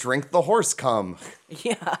 Yeah. Like drink the horse cum.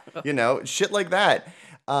 Yeah. You know, shit like that.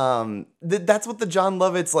 That's what the John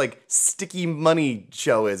Lovett's like sticky money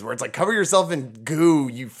show is, where it's like, cover yourself in goo,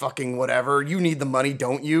 you fucking whatever. You need the money,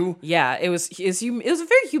 don't you? Yeah, it was a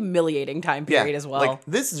very humiliating time period as well. Like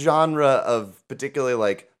this genre of particularly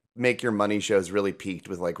like make your money shows really peaked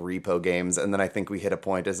with like repo games, and then I think we hit a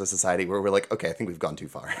point as a society where we're like, okay, I think we've gone too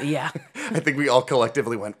far. Yeah. I think we all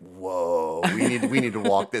collectively went, whoa, we need to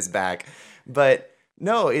walk this back. But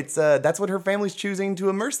no, it's that's what her family's choosing to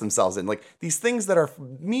immerse themselves in. Like these things that are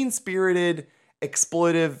mean-spirited,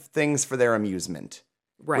 exploitive things for their amusement.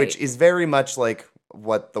 Right. Which is very much like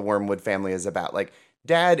what the Wormwood family is about. Like,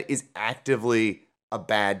 dad is actively a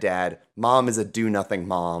bad dad. Mom is a do-nothing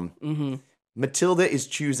mom. Mm-hmm. Matilda is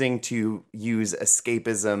choosing to use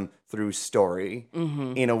escapism through story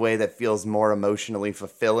in a way that feels more emotionally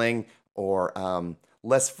fulfilling or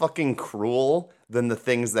less fucking cruel than the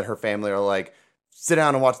things that her family are like, sit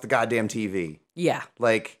down and watch the goddamn TV. Yeah.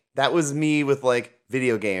 Like, that was me with, like,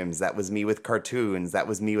 video games. That was me with cartoons. That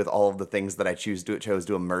was me with all of the things that I chose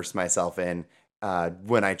to immerse myself in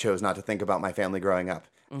when I chose not to think about my family growing up.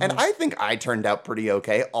 Mm-hmm. And I think I turned out pretty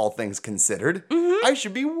okay, all things considered. Mm-hmm. I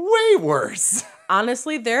should be way worse.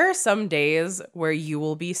 Honestly, there are some days where you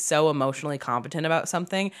will be so emotionally competent about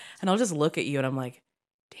something, and I'll just look at you and I'm like,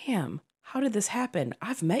 damn, how did this happen?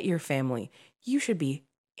 I've met your family. You should be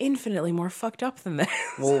infinitely more fucked up than this.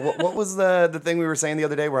 Well, what was the thing we were saying the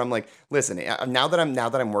other day where I'm like, listen, now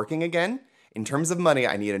that I'm working again, in terms of money,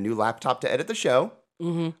 I need a new laptop to edit the show.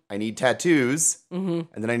 Mm-hmm. I need tattoos, and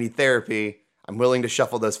then I need therapy. I'm willing to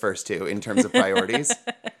shuffle those first two in terms of priorities.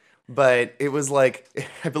 But it was like,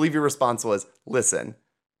 I believe your response was, listen,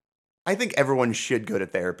 I think everyone should go to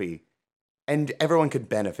therapy and everyone could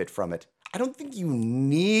benefit from it. I don't think you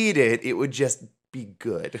need it. It would just be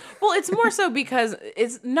good. Well, it's more so because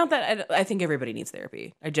it's not that I think everybody needs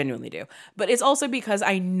therapy. I genuinely do. But it's also because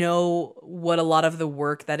I know what a lot of the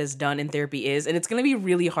work that is done in therapy is. And it's going to be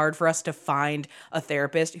really hard for us to find a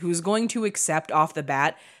therapist who's going to accept off the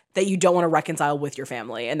bat that you don't want to reconcile with your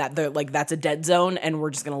family and that they're like, that's a dead zone and we're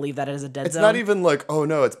just going to leave that as a dead zone. It's not even like, oh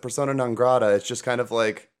no, it's persona non grata. It's just kind of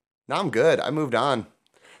like, no, I'm good. I moved on.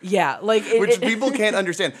 Yeah. Like which people can't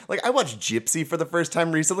understand. Like I watched Gypsy for the first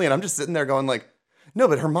time recently and I'm just sitting there going like, no,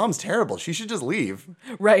 but her mom's terrible. She should just leave.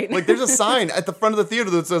 Right. Like there's a sign at the front of the theater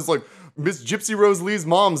that says like, Miss Gypsy Rose Lee's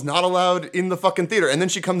mom's not allowed in the fucking theater. And then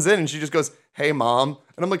she comes in and she just goes, hey, mom.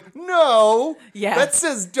 And I'm like, no. Yeah. That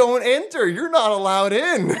says don't enter. You're not allowed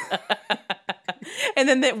in. And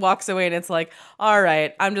then it walks away and it's like, all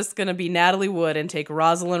right, I'm just going to be Natalie Wood and take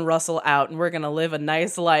Rosalind Russell out and we're going to live a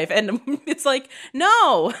nice life. And it's like,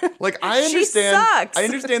 no. Like, I understand. She sucks. I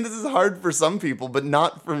understand this is hard for some people, but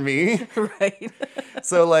not for me. Right.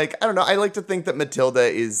 So, like, I don't know. I like to think that Matilda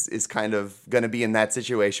is kind of going to be in that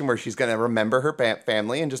situation where she's going to remember her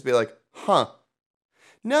family and just be like, huh.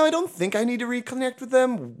 No, I don't think I need to reconnect with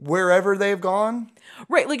them wherever they've gone.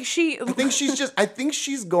 Right, like I think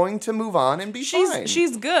she's going to move on and be fine.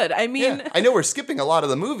 She's good. I mean, yeah. I know we're skipping a lot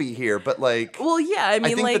of the movie here, but like, well, yeah, I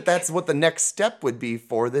mean, I think that's what the next step would be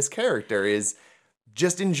for this character is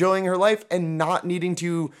just enjoying her life and not needing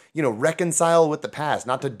to, reconcile with the past,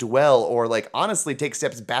 not to dwell or like honestly take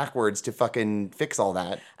steps backwards to fucking fix all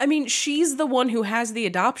that. I mean, she's the one who has the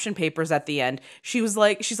adoption papers at the end. She's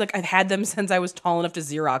like, I've had them since I was tall enough to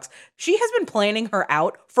Xerox. She has been planning her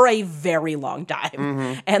out for a very long time.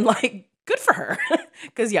 Mm-hmm. And like, good for her.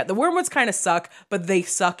 Because yeah, the Wormwoods kind of suck, but they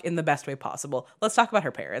suck in the best way possible. Let's talk about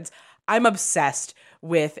her parents. I'm obsessed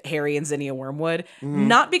with Harry and Zinnia Wormwood. Mm-hmm.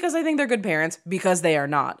 Not because I think they're good parents, because they are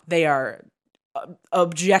not. They are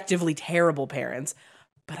objectively terrible parents,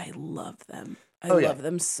 but I love them. I love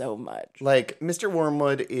them so much. Like, Mr.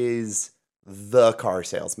 Wormwood is the car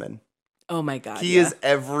salesman. Oh my God. He is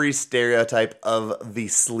every stereotype of the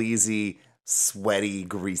sleazy, sweaty,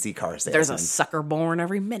 greasy car salesman. There's a sucker born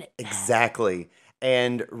every minute. Exactly.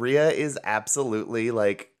 And Rhea is absolutely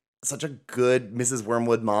like such a good Mrs.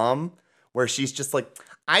 Wormwood mom, where she's just like,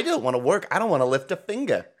 I don't want to work. I don't want to lift a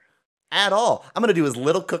finger at all. I'm going to do as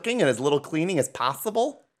little cooking and as little cleaning as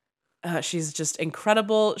possible. She's just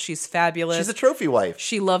incredible. She's fabulous. She's a trophy wife.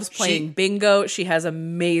 She loves playing bingo. She has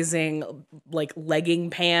amazing, like, legging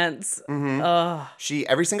pants. Mm-hmm.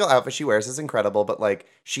 Every single outfit she wears is incredible, but, like,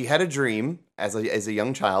 she had a dream as a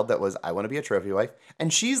young child that was, I want to be a trophy wife,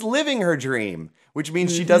 and she's living her dream, which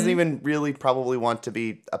means she doesn't even really probably want to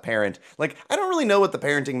be a parent. Like, I don't really know what the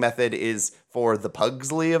parenting method is for the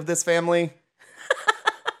Pugsley of this family.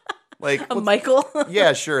 Like Michael?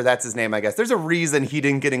 Yeah, sure, that's his name, I guess. There's a reason he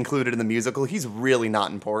didn't get included in the musical. He's really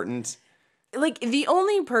not important. Like, the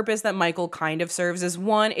only purpose that Michael kind of serves is,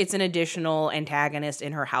 one, it's an additional antagonist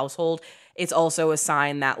in her household. It's also a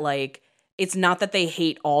sign that, like, it's not that they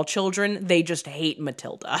hate all children, they just hate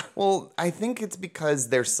Matilda. Well, I think it's because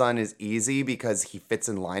their son is easy because he fits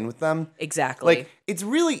in line with them. Exactly. Like, it's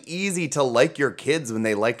really easy to like your kids when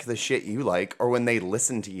they like the shit you like or when they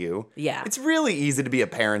listen to you. Yeah. It's really easy to be a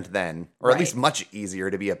parent then, or at least much easier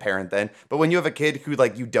to be a parent then. But when you have a kid who,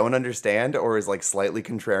 like, you don't understand or is, like, slightly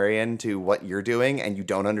contrarian to what you're doing and you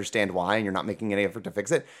don't understand why and you're not making any effort to fix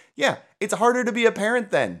it, yeah, it's harder to be a parent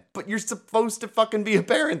then. But you're supposed to fucking be a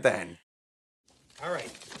parent then. All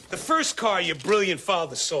right. The first car your brilliant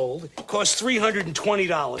father sold cost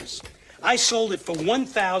 $320. I sold it for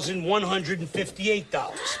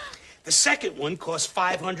 $1,158. The second one cost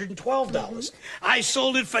 $512. I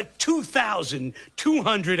sold it for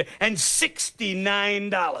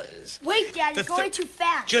 $2,269. Wait, Dad, you're going too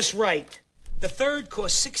fast. Just right. The third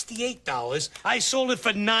cost $68. I sold it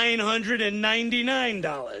for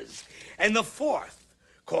 $999. And the fourth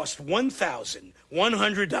cost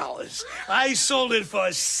 $1,100. I sold it for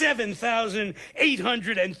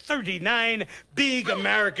 $7,839 big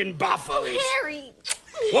American buffaloes. Harry!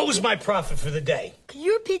 What was my profit for the day? Can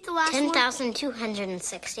you repeat the last one?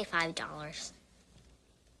 $10,265.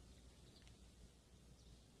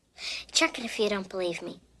 Check it if you don't believe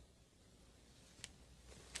me.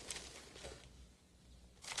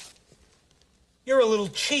 You're a little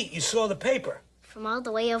cheat. You saw the paper. From all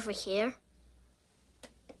the way over here?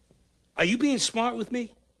 Are you being smart with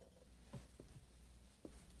me?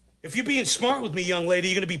 If you're being smart with me, young lady,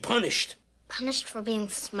 you're going to be punished. Punished for being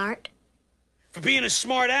smart? For being a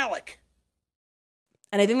smart aleck.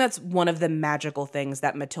 And I think that's one of the magical things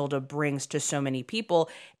that Matilda brings to so many people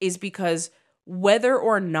is because whether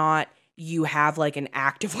or not you have like an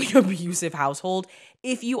actively abusive household,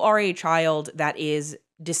 if you are a child that is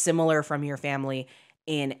dissimilar from your family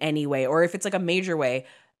in any way, or if it's like a major way,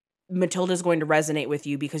 Matilda's going to resonate with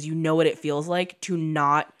you because you know what it feels like to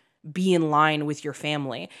not be in line with your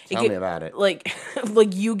family. Tell me about it. Like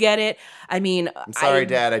you get it. I mean, I'm sorry,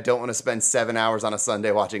 Dad. I don't want to spend 7 hours on a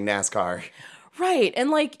Sunday watching NASCAR. Right.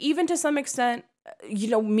 And like, even to some extent, you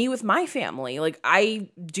know, me with my family, like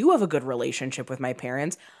I do have a good relationship with my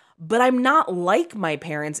parents, but I'm not like my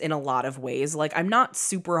parents in a lot of ways. Like I'm not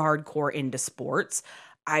super hardcore into sports.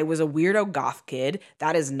 I was a weirdo goth kid.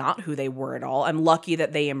 That is not who they were at all. I'm lucky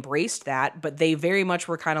that they embraced that, but they very much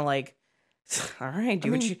were kind of like, all right,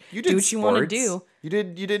 do what you want to do. You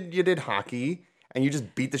did hockey, and you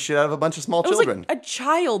just beat the shit out of a bunch of small I was children. like a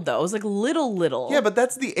child though. I was like little. Yeah, but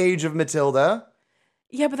that's the age of Matilda.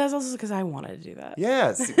 Yeah, but that's also because I wanted to do that.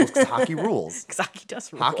 Yes, because hockey rules. Because hockey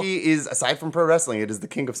does rule. Hockey is, aside from pro wrestling, it is the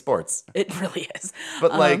king of sports. It really is.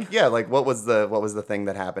 But what was the thing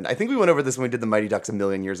that happened? I think we went over this when we did the Mighty Ducks a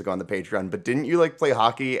million years ago on the Patreon. But didn't you like play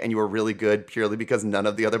hockey and you were really good purely because none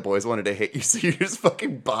of the other boys wanted to hit you, so you just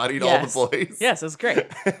fucking bodied all the boys? Yes, it was great.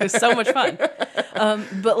 It was so much fun.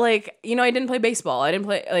 But like, you know, I didn't play baseball. I didn't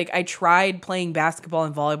play, like, I tried playing basketball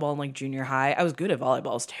and volleyball in like junior high. I was good at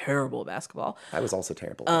volleyball. I was terrible at basketball. I was also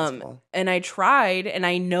terrible at basketball. And I tried, and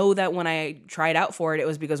I know that when I tried out for it, it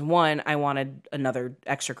was because one, I wanted another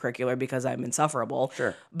extracurricular because I'm insufferable.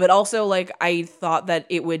 Sure. But also, like, I thought that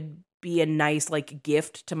it would be a nice, like,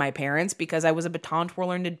 gift to my parents because I was a baton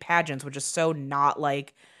twirler and did pageants, which is so not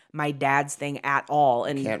like my dad's thing at all.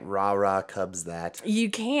 And Can't rah-rah Cubs that. you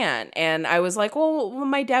can't. And I was like, well,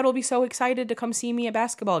 my dad will be so excited to come see me at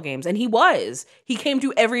basketball games. And he was. He came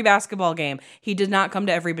to every basketball game. He did not come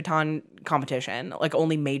to every baton competition, like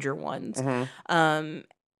only major ones. Mm-hmm.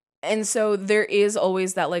 And so there is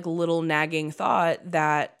always that like little nagging thought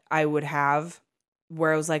that I would have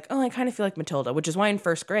where I was like, oh, I kind of feel like Matilda, which is why in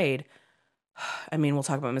first grade, I mean, we'll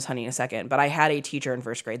talk about Miss Honey in a second, but I had a teacher in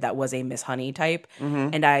first grade that was a Miss Honey type,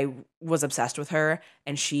 and I was obsessed with her,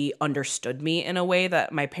 and she understood me in a way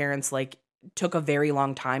that my parents, like, took a very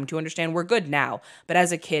long time to understand. We're good now, but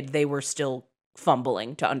as a kid, they were still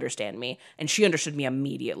fumbling to understand me, and she understood me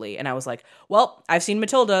immediately, and I was like, well, I've seen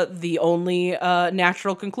Matilda. The only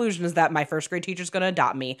natural conclusion is that my first grade teacher's going to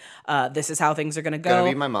adopt me. This is how things are going to go.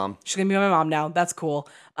 Gonna be my mom. She's going to be my mom now. That's cool.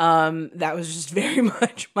 That was just very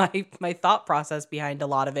much my thought process behind a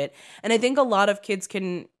lot of it. And I think a lot of kids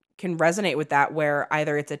can resonate with that, where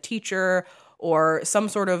either it's a teacher or some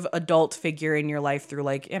sort of adult figure in your life through,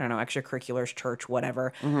 like, I don't know, extracurriculars, church,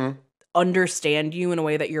 whatever, understand you in a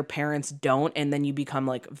way that your parents don't. And then you become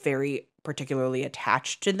like very particularly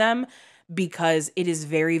attached to them because it is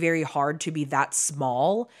very, very hard to be that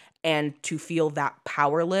small and to feel that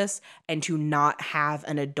powerless and to not have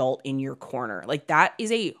an adult in your corner. Like, that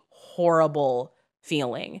is a horrible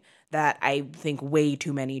feeling that I think way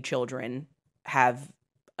too many children have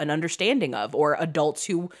an understanding of, or adults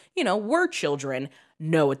who, you know, were children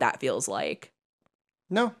know what that feels like.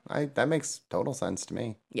 No, that makes total sense to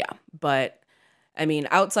me. Yeah, but I mean,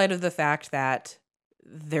 outside of the fact that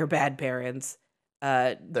they're bad parents,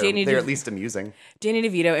 They're at least amusing. Danny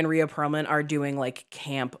DeVito and Rhea Perlman are doing like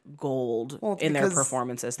camp gold in their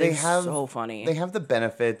performances. They're so funny. They have the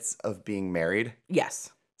benefits of being married.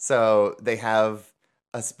 Yes. So they have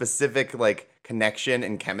a specific like connection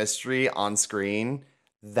and chemistry on screen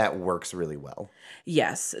that works really well.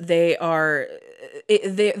 Yes, they are.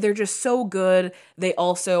 They're just so good. They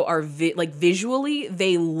also are like visually,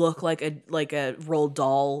 they look like a Roald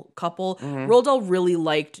Dahl couple. Roald Dahl really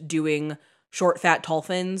liked doing short, fat, tall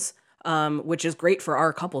fins. which is great for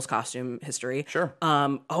our couple's costume history. Sure.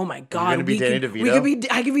 Oh my God. gonna be Danny DeVito?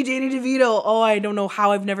 I could be Danny DeVito. Oh, I don't know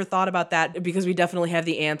how I've never thought about that, because we definitely have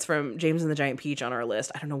the ants from James and the Giant Peach on our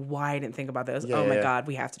list. I don't know why I didn't think about those. Oh my God,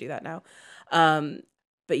 we have to do that now.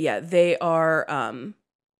 But yeah, they are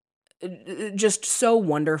just so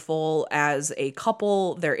wonderful as a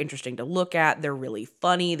couple. They're interesting to look at. They're really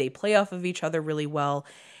funny. They play off of each other really well.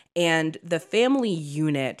 And the family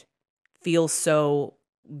unit feels so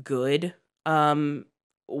good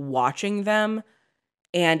watching them.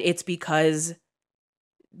 And it's because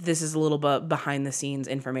this is a little bit behind the scenes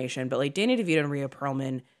information, but like Danny DeVito and Rhea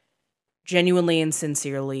Perlman genuinely and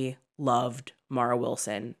sincerely loved Mara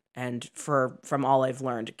Wilson, and from all I've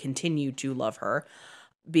learned, continue to love her,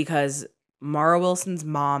 because Mara Wilson's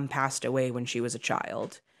mom passed away when she was a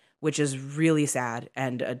child, which is really sad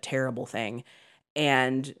and a terrible thing.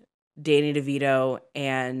 And Danny DeVito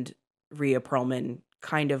and Rhea Perlman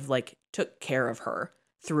kind of like took care of her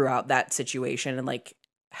throughout that situation and like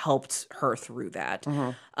helped her through that,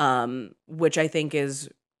 which I think is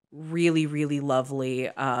really, really lovely.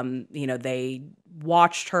 They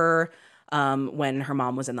watched her when her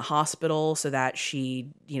mom was in the hospital so that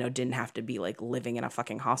she, didn't have to be like living in a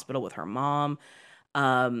fucking hospital with her mom.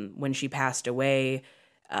 When she passed away,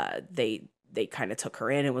 they kind of took her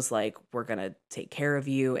in and was like, we're going to take care of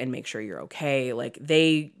you and make sure you're okay. Like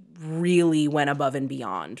they really went above and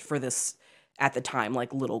beyond for this, at the time,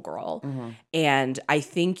 like little girl. And I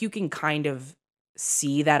think you can kind of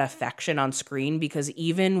see that affection on screen, because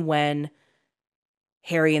even when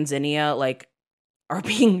Harry and Zinnia like are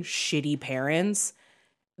being shitty parents,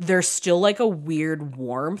 there's still like a weird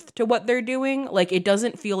warmth to what they're doing. Like it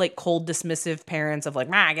doesn't feel like cold, dismissive parents of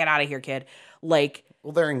like, get out of here, kid. Like,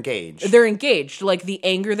 well, they're engaged. They're engaged. Like the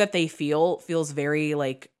anger that they feel feels very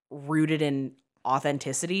like rooted in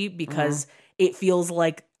authenticity, because it feels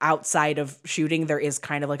like outside of shooting, there is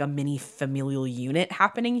kind of like a mini familial unit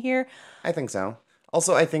happening here. I think so.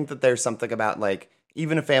 Also, I think that there's something about like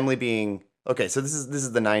even a family being okay. So this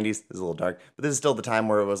is the 90s. This is a little dark, but this is still the time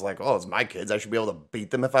where it was like, oh, it's my kids. I should be able to beat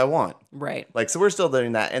them if I want. Right. Like, so we're still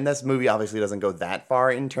doing that. And this movie obviously doesn't go that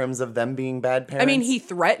far in terms of them being bad parents. I mean, he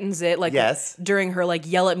threatens it. Like, yes. During her, like,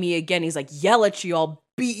 yell at me again. He's like, yell at you. I'll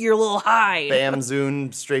beat your little hide. Bam,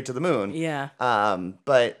 zoom, straight to the moon. Yeah.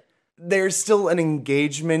 But there's still an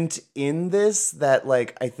engagement in this that,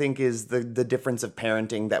 like, I think is the difference of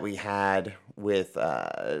parenting that we had with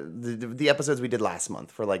the episodes we did last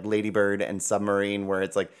month for, like, Lady Bird and Submarine, where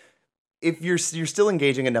it's like, if you're still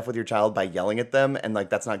engaging enough with your child by yelling at them, and, like,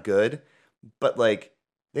 that's not good, but, like,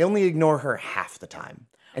 they only ignore her half the time.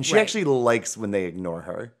 And she actually likes when they ignore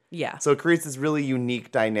her. Yeah. So it creates this really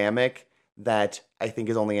unique dynamic that I think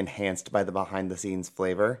is only enhanced by the behind-the-scenes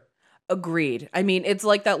flavor. Agreed. I mean, it's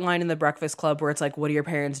like that line in The Breakfast Club where it's like, what do your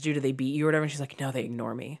parents do? Do they beat you or whatever? And she's like, no, they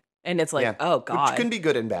ignore me. And it's like, oh, God. Which can be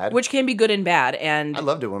good and bad. Which can be good and bad. And I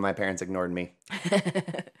loved it when my parents ignored me.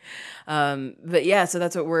 But yeah, so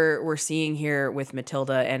that's what we're seeing here with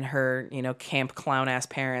Matilda and her, camp clown-ass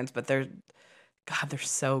parents. But they're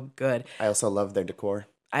so good. I also love their decor.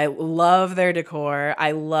 I love their decor.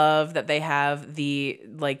 I love that they have the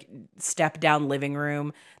like step down living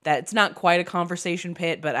room that it's not quite a conversation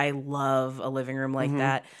pit, but I love a living room like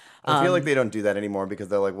that. I feel like they don't do that anymore because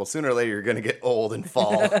they're like, well, sooner or later you're going to get old and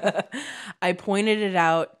fall. I pointed it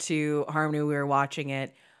out to Harmony when we were watching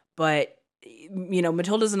it, but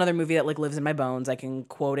Matilda's another movie that like lives in my bones. I can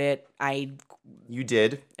quote it. You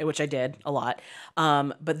did. Which I did a lot.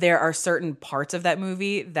 But there are certain parts of that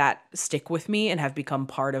movie that stick with me and have become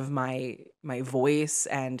part of my voice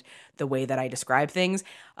and the way that I describe things.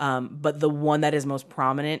 But the one that is most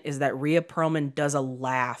prominent is that Rhea Perlman does a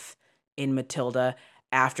laugh in Matilda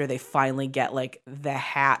after they finally get like the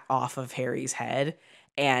hat off of Harry's head.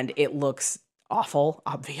 And it looks awful,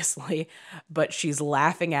 obviously. But she's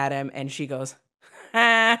laughing at him and she goes,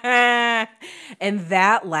 and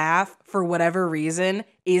that laugh, for whatever reason,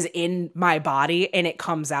 is in my body and it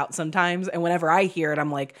comes out sometimes. And whenever I hear it,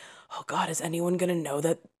 I'm like, oh God, is anyone going to know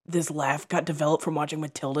that this laugh got developed from watching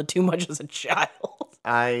Matilda too much as a child?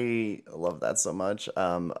 I love that so much.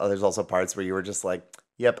 There's also parts where you were just like,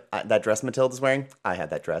 yep, that dress Matilda's wearing, I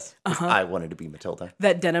had that dress. I wanted to be Matilda.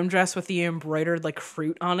 That denim dress with the embroidered like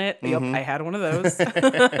fruit on it. Yep, I had one of those.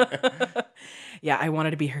 Yeah, I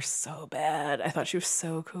wanted to be her so bad. I thought she was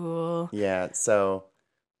so cool. Yeah, so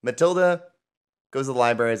Matilda goes to the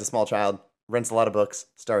library as a small child, rents a lot of books,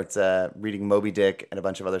 starts reading Moby Dick and a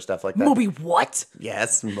bunch of other stuff like that. Moby what?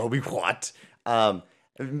 Yes, Moby what?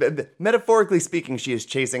 Metaphorically speaking, she is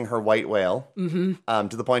chasing her white whale to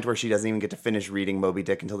the point where she doesn't even get to finish reading Moby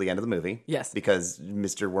Dick until the end of the movie. Yes. Because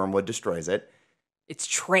Mr. Wormwood destroys it. It's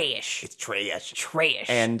trash. It's trash. Trash.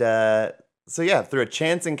 And so yeah, through a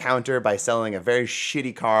chance encounter by selling a very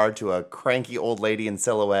shitty car to a cranky old lady in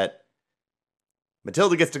silhouette,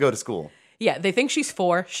 Matilda gets to go to school. Yeah, they think she's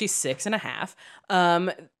 4. She's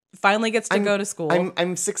 6.5. Finally gets to go to school. I'm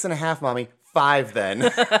 6.5, Mommy. 5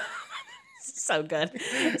 then. So good.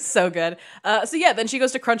 So good. So yeah, then she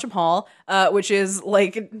goes to Cruncham Hall, which is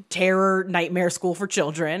like terror nightmare school for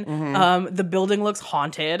children. The building looks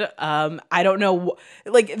haunted. I don't know.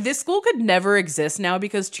 Like this school could never exist now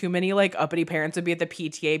because too many like uppity parents would be at the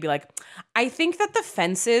PTA be like, I think that the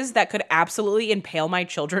fences that could absolutely impale my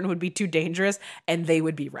children would be too dangerous. And they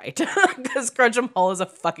would be right. Because Cruncham Hall is a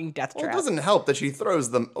fucking death Well, trap. it doesn't help that she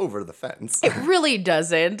throws them over the fence. It really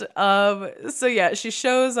doesn't. So yeah, she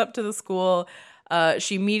shows up to the school.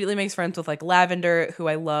 She immediately makes friends with like Lavender, who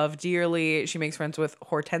I love dearly. She makes friends with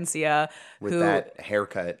Hortensia, With that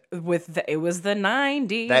haircut. It was the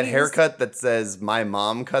 90s. That haircut that says, my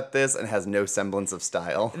mom cut this and has no semblance of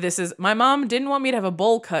style. My mom didn't want me to have a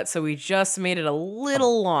bowl cut, so we just made it a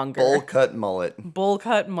little longer. Bowl cut mullet. Bowl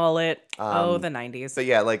cut mullet. The 90s. But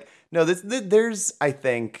yeah, like, no, there's, I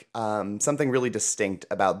think, something really distinct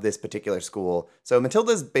about this particular school. So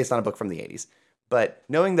Matilda's based on a book from the 80s. But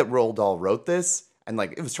knowing that Roald Dahl wrote this, and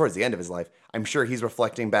like it was towards the end of his life, I'm sure he's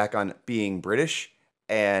reflecting back on being British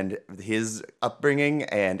and his upbringing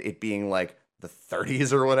and it being like the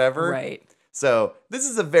 30s or whatever. Right. So this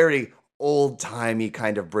is a very old-timey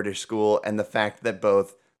kind of British school, and the fact that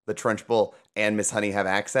both the Trunchbull and Miss Honey have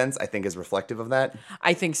accents, I think is reflective of that.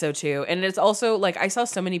 I think so too. And it's also like I saw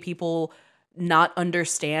so many people not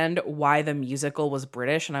understand why the musical was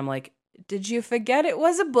British, and I'm like, did you forget it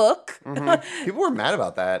was a book? People were mad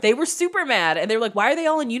about that. They were super mad. And they were like, why are they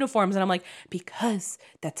all in uniforms? And I'm like, because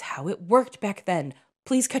that's how it worked back then.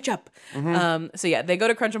 Please catch up. So yeah, they go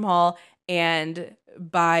to Cruncham Hall, and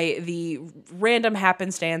by the random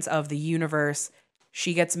happenstance of the universe,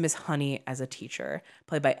 she gets Miss Honey as a teacher,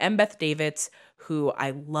 played by M. Beth Davids, who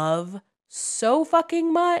I love so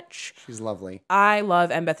fucking much. She's lovely. I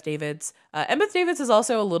love M. Beth Davids. M. Beth Davids is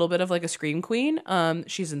also a little bit of like a scream queen.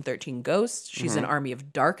 She's in 13 Ghosts. She's in Army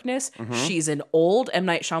of Darkness. She's in old M.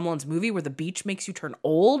 Night Shyamalan's movie where the beach makes you turn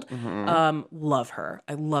old. Love her.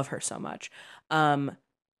 I love her so much.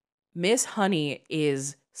 Miss Honey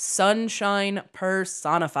is sunshine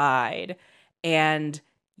personified. And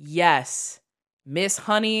yes, Miss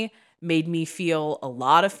Honey made me feel a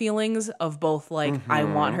lot of feelings of both like I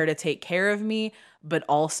want her to take care of me, but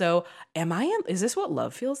also is this what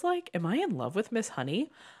love feels like? Am I in love with Miss Honey?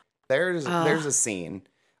 There's a scene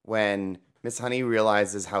when Miss Honey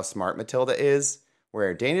realizes how smart Matilda is,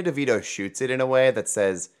 where Dana DeVito shoots it in a way that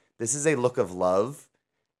says, this is a look of love.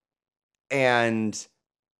 And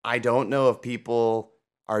I don't know if people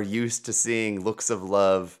are used to seeing looks of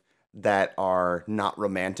love that are not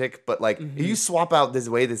romantic, but like if you swap out this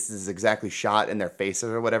way this is exactly shot in their faces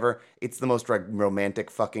or whatever, it's the most romantic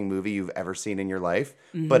fucking movie you've ever seen in your life.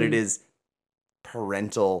 But it is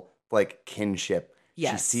parental like kinship.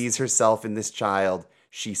 Yes. She sees herself in this child.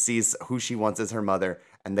 She sees who she wants as her mother,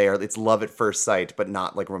 and it's love at first sight, but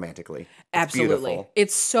not like romantically. It's Absolutely. beautiful.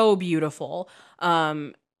 It's so beautiful.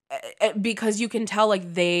 Because you can tell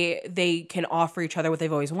like they can offer each other what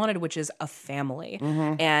they've always wanted, which is a family,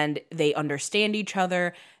 and they understand each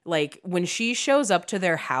other. Like when she shows up to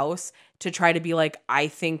their house to try to be like, I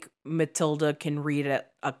think Matilda can read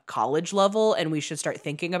at a college level and we should start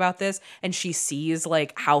thinking about this. And she sees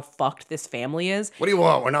like how fucked this family is. What do you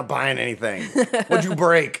want? We're not buying anything. What'd you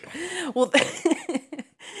break? Well,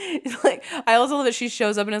 like I also love that she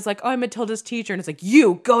shows up and it's like, oh, I'm Matilda's teacher, and it's like,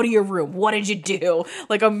 you go to your room. What did you do?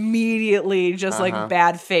 Like immediately, just like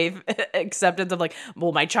bad faith acceptance of like,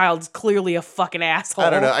 well, my child's clearly a fucking asshole. I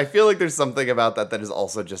don't know. I feel like there's something about that is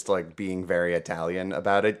also just like being very Italian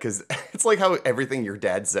about it, because it's like how everything your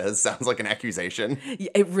dad says sounds like an accusation.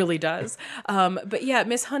 It really does. But yeah,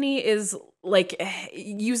 Miss Honey is like,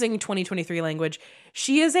 using 2023 language,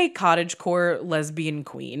 she is a cottagecore lesbian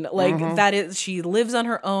queen. Like that is, she lives on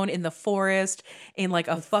her own in the forest in like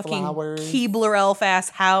a fucking flowers. Keebler elf ass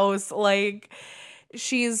house. Like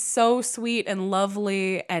she's so sweet and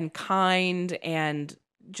lovely and kind and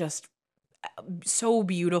just so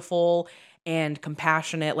beautiful and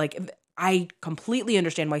compassionate. Like I completely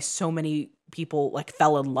understand why so many people like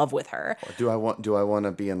fell in love with her. Do I want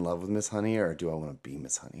to be in love with Miss Honey, or do I want to be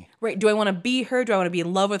Miss Honey? Right. Do I want to be her? Do I want to be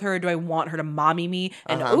in love with her? Do I want her to mommy me?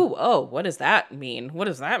 And what does that mean? What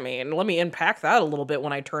does that mean? Let me unpack that a little bit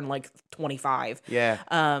when I turn like 25. Yeah.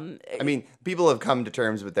 I mean, people have come to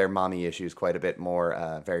terms with their mommy issues quite a bit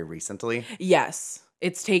more very recently. Yes.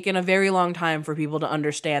 It's taken a very long time for people to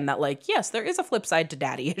understand that, like, yes, there is a flip side to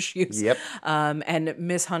daddy issues. Yep. And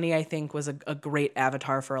Miss Honey, I think, was a great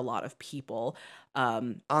avatar for a lot of people.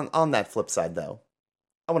 On that flip side, though,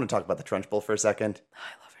 I want to talk about the Trunchbull for a second.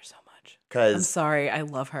 I love her so much. I'm Because sorry, I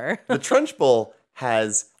love her. the Trunchbull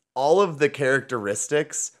has all of the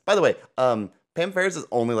characteristics. By the way, Pam Ferris is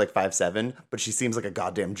only like 5'7", but she seems like a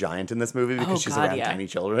goddamn giant in this movie because she's around tiny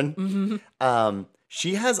children.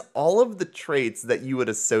 She has all of the traits that you would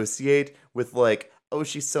associate with, like, oh,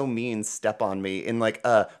 she's so mean, step on me, in like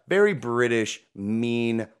a very British,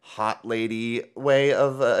 mean, hot lady way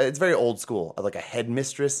of, it's very old school, like a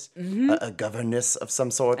headmistress, a governess of some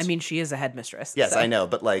sort. I mean, she is a headmistress. Yes, so. I know,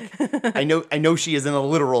 but like, I know she is in a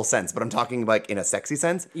literal sense, but I'm talking like in a sexy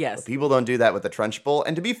sense. Yes. But people don't do that with the Trunchbull,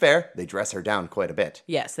 and to be fair, they dress her down quite a bit.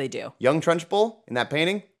 Yes, they do. Young Trunchbull in that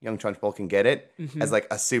painting, young Trunchbull can get it as like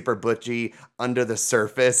a super butchy, under the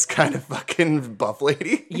surface kind of fucking buff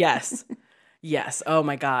lady. Yes. Yes. Oh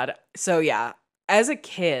my God. So yeah, as a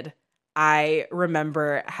kid, I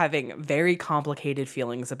remember having very complicated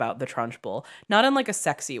feelings about the Trunchbull, not in like a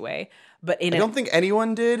sexy way, but in I don't think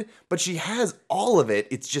anyone did, but she has all of it.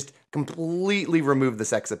 It's just completely removed the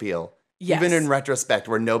sex appeal. Yes. Even in retrospect,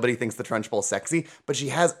 where nobody thinks the Trunchbull's sexy, but she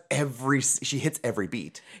hits every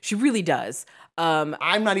beat. She really does.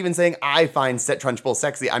 I'm not even saying I find Trunchbull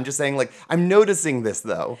sexy. I'm just saying, like, I'm noticing this,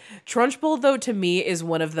 though. Trunchbull, though, to me is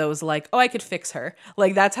one of those, like, oh, I could fix her.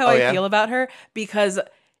 Like, that's how Oh, I yeah? feel about her, because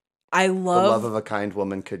I The love love of a kind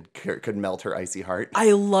woman could melt her icy heart.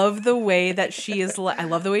 I love the way that she is. I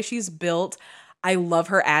love the way she's built. I love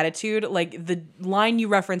her attitude. Like the line you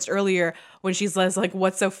referenced earlier when she says, like,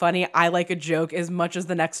 what's so funny? I like a joke as much as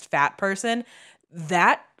the next fat person.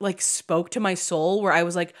 That like spoke to my soul where I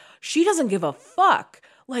was like, she doesn't give a fuck.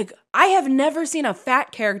 Like, I have never seen a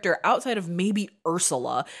fat character outside of maybe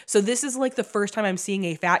Ursula. So this is like the first time I'm seeing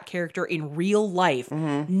a fat character in real life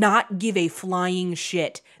not give a flying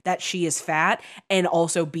shit that she is fat, and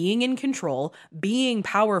also being in control, being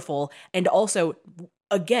powerful, and also,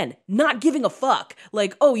 again, not giving a fuck.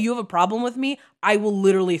 Like, oh, you have a problem with me? I will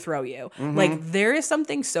literally throw you. Like, there is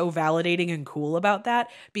something so validating and cool about that,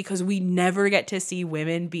 because we never get to see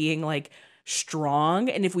women being like strong,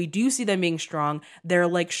 and if we do see them being strong, they're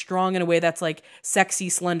like strong in a way that's like sexy,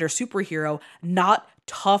 slender superhero, not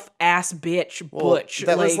tough ass bitch butch.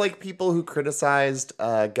 That was like people who criticized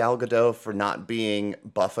Gal Gadot for not being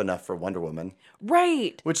buff enough for Wonder Woman.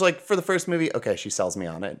 Right. Which, like, for the first movie, okay, she sells me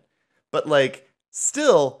on it. But, like,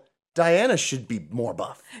 still, Diana should be more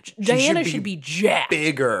buff. Diana should be jacked.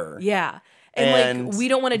 Bigger. Yeah. And like, we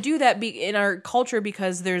don't want to do that in our culture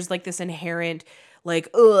because there's like this inherent, like,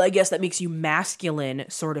 oh, I guess that makes you masculine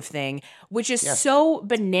sort of thing, which is so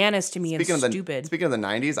bananas to me and stupid. Speaking of the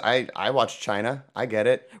 90s, I watched China. I get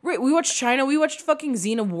it. Right. We watched China. We watched fucking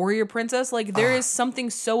Xena Warrior Princess. Like, there is something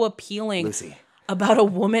so appealing Lucy. about a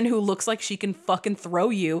woman who looks like she can fucking throw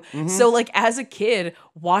you. So, like, as a kid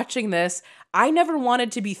watching this, I never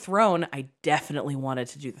wanted to be thrown. I definitely wanted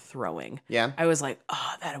to do the throwing. Yeah. I was like,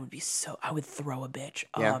 oh, that would be so... I would throw a bitch.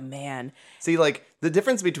 Yeah. Oh, man. See, like, the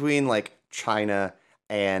difference between, like, China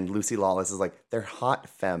and Lucy Lawless is, like, they're hot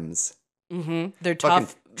femmes. They're Fucking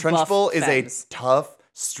tough. Trunchbull is femmes. a tough,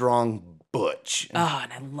 strong butch. Oh,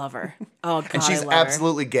 and I love her. Oh, God, and she's I love her.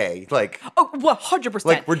 absolutely gay. Like, Oh, 100%.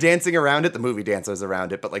 like, we're dancing around it. The movie dances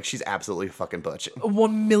around it. But, like, she's absolutely fucking butch.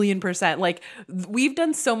 1,000,000%. Like, we've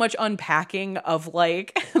done so much unpacking of,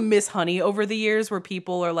 like, Miss Honey over the years where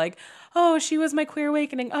people are like, oh, she was my queer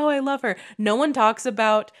awakening. Oh, I love her. No one talks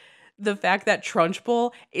about the fact that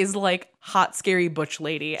Trunchbull is, like, hot, scary butch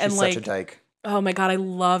lady. And, She's like, such a dyke. oh, my God, I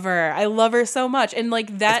love her. I love her so much. And,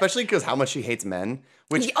 like, that... Especially because how much she hates men.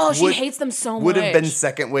 Which she hates them so much. Would have been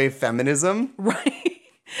second wave feminism. Right.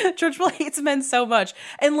 Trunchbull hates men so much.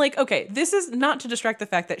 And like, okay, this is not to distract the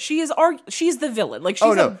fact that she's the villain. Like,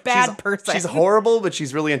 she's a bad person. She's horrible, but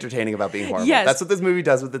she's really entertaining about being horrible. Yes. That's what this movie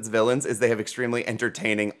does with its villains, is they have extremely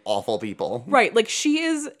entertaining, awful people. Right. Like, she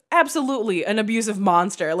is absolutely an abusive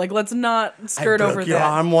monster. Like, let's not skirt I broke over your that.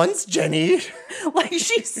 arm once, Jenny. Like,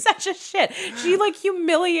 she's such a shit. She like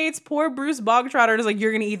humiliates poor Bruce Bogtrotter and is like,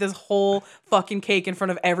 you're gonna eat this whole fucking cake in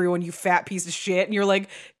front of everyone, you fat piece of shit. And you're like,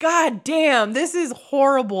 God damn, this is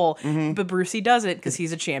horrible. But Brucey does it because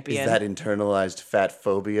he's a champion. Is that internalized fat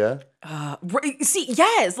phobia? Right, see,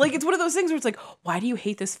 yes. Like, it's one of those things where it's like, why do you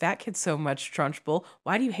hate this fat kid so much, Trunchbull?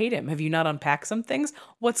 Why do you hate him? Have you not unpacked some things?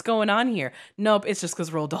 What's going on here? Nope, it's just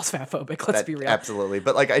because Roald Dahl's fat phobic. Let's be real. Absolutely.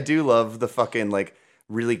 But, like, I do love the fucking, like,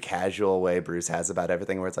 really casual way Bruce has about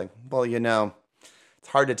everything, where it's like, well, you know, it's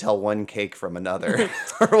hard to tell one cake from another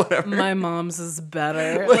or whatever. My mom's is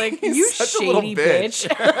better. Like, Like, he's you such a little shady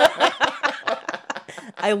bitch.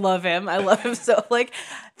 I love him. I love him so. Like,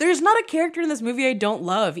 there's not a character in this movie I don't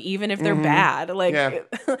love, even if they're bad. Like,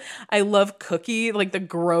 I love Cookie, like the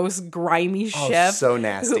gross, grimy chef. So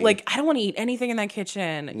nasty. Who, like, I don't want to eat anything in that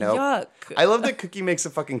kitchen. Nope. Yuck. I love that Cookie makes a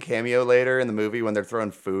fucking cameo later in the movie when they're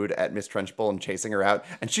throwing food at Miss Trunchbull and chasing her out.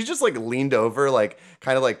 And she just like leaned over, like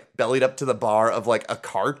kind of like bellied up to the bar of like a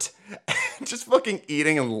cart, just fucking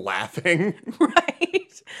eating and laughing.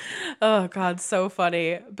 Right. Oh God, so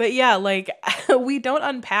funny. But yeah, like we don't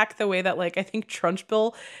unpack the way that like I think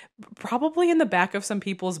Trunchbull probably in the back of some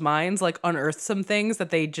people's minds like unearthed some things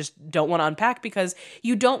that they just don't want to unpack because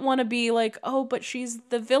you don't want to be like, oh, but she's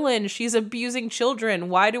the villain. She's abusing children.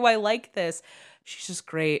 Why do I like this? She's just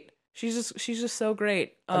great. She's just so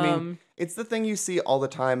great. I mean, it's the thing you see all the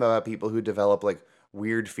time about people who develop like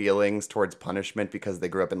weird feelings towards punishment because they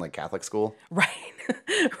grew up in like Catholic school. Right.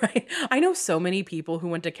 Right. I know so many people who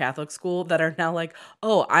went to Catholic school that are now like,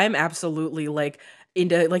 oh, I'm absolutely like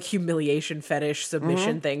into like humiliation fetish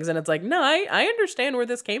submission things. And it's like, no, I understand where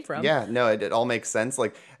this came from. Yeah, no, it all makes sense.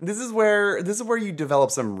 Like this is where you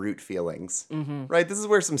develop some root feelings, right? This is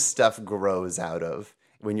where some stuff grows out of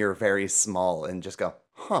when you're very small and just go,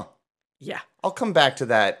 huh. Yeah. I'll come back to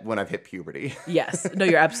that when I've hit puberty. Yes. No,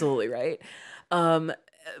 you're absolutely right.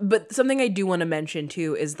 But something I do want to mention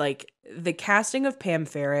too is like the casting of Pam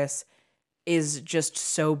Ferris is just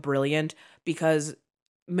so brilliant because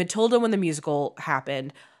Matilda, when the musical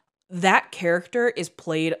happened, that character is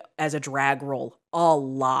played as a drag role a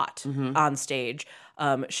lot on stage.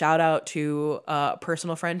 Shout out to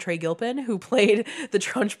personal friend Trey Gilpin, who played the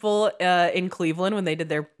Trunchbull in Cleveland when they did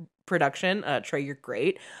their production. Trey, you're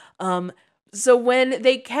great. So when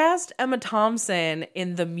they cast Emma Thompson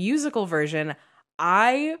in the musical version,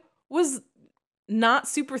 I was not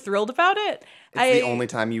super thrilled about it. It's the only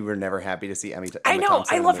time you were never happy to see Emma I know.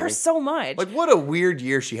 Thompson I in the love her movie. so much. Like, what a weird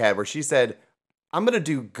year she had where she said, I'm going to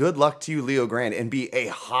do Good Luck to You, Leo Grande, and be a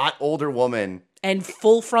hot older woman. And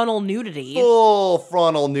full frontal nudity. Full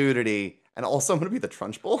frontal nudity. And also, I'm going to be the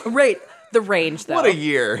Trunchbull. Right. The range, though. What a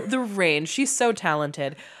year. The range. She's so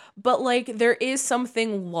talented. But, like, there is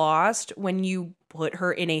something lost when you put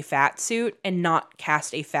her in a fat suit and not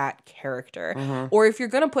cast a fat character. Or if you're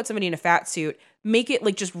going to put somebody in a fat suit, make it,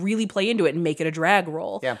 like, just really play into it and make it a drag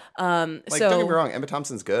role. Yeah. Like, so, don't get me wrong, Emma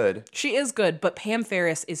Thompson's good. She is good, but Pam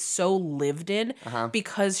Ferris is so lived in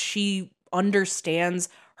because she understands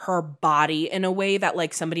her body in a way that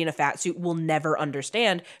like somebody in a fat suit will never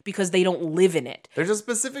understand because they don't live in it. There's a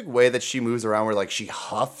specific way that she moves around where like she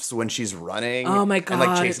huffs when she's running. Oh my God,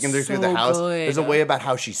 and like chasing him through the so house. good. There's a way about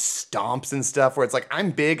how she stomps and stuff where it's like, I'm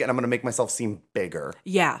big and I'm going to make myself seem bigger.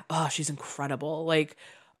 Yeah. Oh, she's incredible. Like,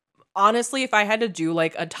 honestly, if I had to do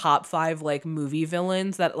like a top 5 like movie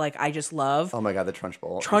villains that like I just love. Oh my God, the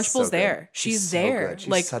Trunchbull. Trunchbull's so there. She's so there. Good. She's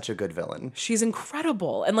like such a good villain. She's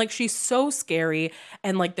incredible. And like she's so scary.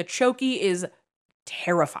 And like the Chokey is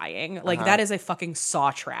terrifying. Like that is a fucking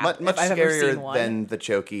saw trap. Much if I've ever seen scarier one. than the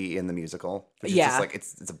Chokey in the musical. Which Yeah. is just like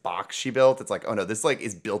it's a box she built. It's like, oh no, this like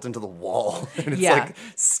is built into the wall. And it's Yeah. like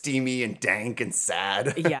steamy and dank and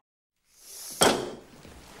sad. Yeah.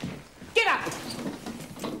 Get up!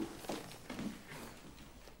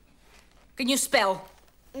 Can you spell?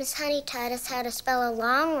 Miss Honey taught us how to spell a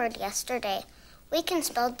long word yesterday. We can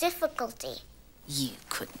spell difficulty. You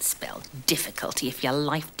couldn't spell difficulty if your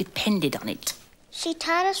life depended on it. She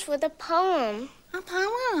taught us with a poem. A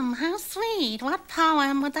poem? How sweet. What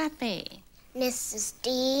poem would that be? Mrs.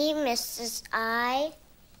 D, Mrs. I,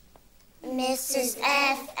 Mrs.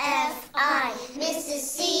 F, Mrs.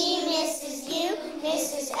 C, Mrs. U,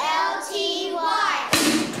 Mrs. L, T,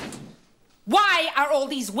 Y. Why are all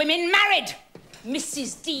these women married?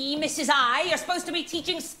 Mrs. D, Mrs. I, you're supposed to be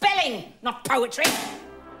teaching spelling, not poetry.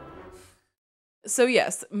 So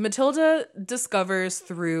yes, Matilda discovers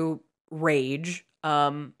through rage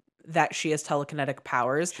that she has telekinetic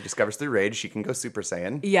powers. She discovers through rage she can go Super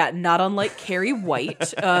Saiyan. Yeah, not unlike Carrie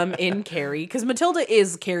White in Carrie, because Matilda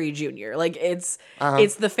is Carrie Jr. Like it's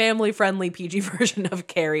the family-friendly PG version of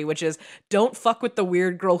Carrie, which is don't fuck with the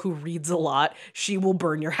weird girl who reads a lot. She will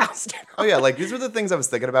burn your house down. Oh yeah, like these were the things I was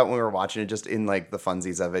thinking about when we were watching it, just in like the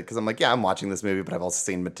funsies of it, because I'm like, yeah, I'm watching this movie, but I've also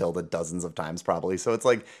seen Matilda dozens of times probably, so it's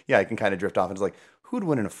like, yeah, I can kind of drift off and it's like, who'd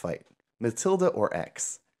win in a fight, Matilda or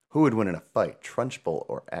X? Who would win in a fight, Trunchbull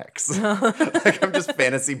or X? Like I'm just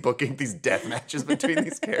fantasy booking these death matches between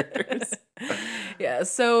these characters. Yeah,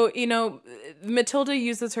 so, you know, Matilda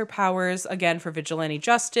uses her powers, again, for vigilante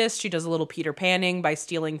justice. She does a little Peter Panning by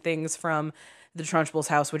stealing things from the Trunchbull's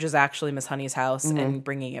house, which is actually Miss Honey's house, and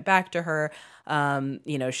bringing it back to her.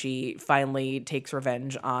 You know, she finally takes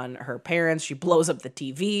revenge on her parents. She blows up the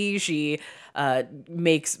TV. She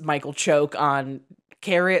makes Michael choke on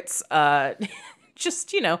carrots,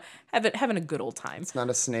 just, having a good old time. It's not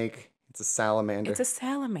a snake. It's a salamander. It's a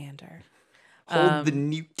salamander. Hold the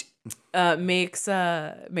newt. Makes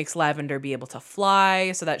Lavender be able to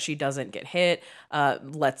fly so that she doesn't get hit.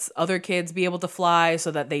 Lets other kids be able to fly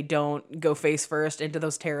so that they don't go face first into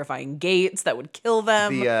those terrifying gates that would kill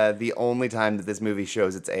them. The only time that this movie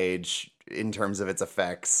shows its age in terms of its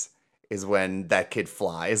effects is when that kid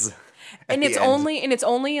flies. And it's only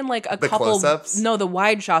in like a couple. Close-ups? No, the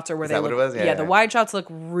wide shots are where Is they that look. what it was? Yeah, Yeah, the yeah. wide shots look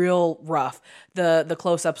real rough. The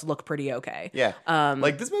close-ups look pretty okay. Yeah.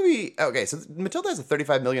 Like this movie, okay, so Matilda has a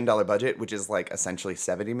 $35 million budget, which is like essentially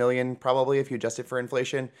 $70 million probably if you adjust it for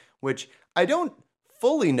inflation, which I don't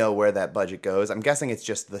fully know where that budget goes. I'm guessing it's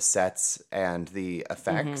just the sets and the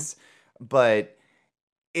effects, but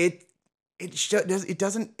it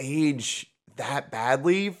doesn't age that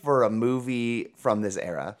badly for a movie from this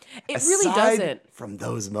era. It really Aside doesn't. From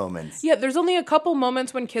those moments. Yeah, there's only a couple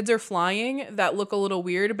moments when kids are flying that look a little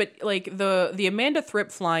weird, but like the Amanda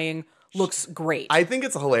Thripp flying looks great. I think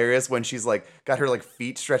it's hilarious when she's like got her like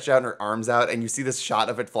feet stretched out and her arms out, and you see this shot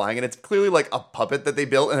of it flying, and it's clearly like a puppet that they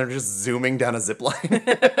built, and they're just zooming down a zip line.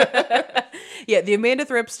 Yeah, the Amanda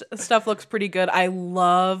Thripp stuff looks pretty good. I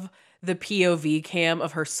love the POV cam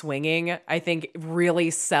of her swinging. I think really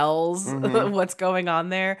sells what's going on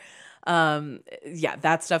there. Yeah,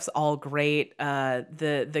 that stuff's all great.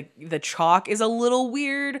 The chalk is a little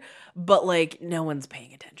weird, but like no one's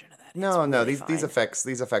paying attention to that. No, really these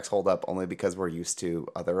effects hold up only because we're used to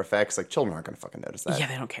other effects. Like children aren't gonna fucking notice that. Yeah,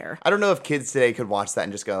 they don't care. I don't know if kids today could watch that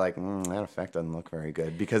and just go like, that effect doesn't look very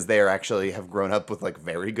good, because they are actually have grown up with like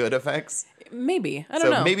very good effects. Maybe. I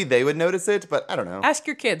don't know. Maybe they would notice it, but I don't know. Ask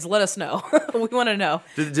your kids. Let us know. We want to know.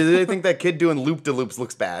 Do they think that kid doing loop-de-loops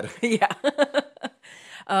looks bad? Yeah.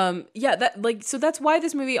 Yeah, so that's why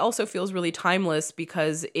this movie also feels really timeless,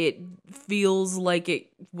 because it feels like it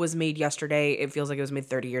was made yesterday. It feels like it was made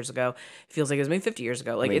 30 years ago. It feels like it was made 50 years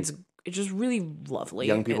ago. Like it's just really lovely.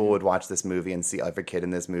 Young people would watch this movie and see every kid in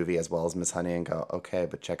this movie as well as Miss Honey and go, okay,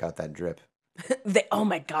 but check out that drip. Oh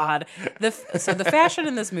my god. So the fashion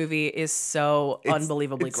in this movie is so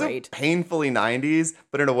unbelievably great. So painfully 90s,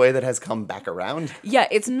 but in a way that has come back around. Yeah,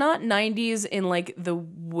 it's not 90s in like the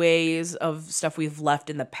ways of stuff we've left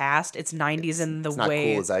in the past. It's 90s in the It's not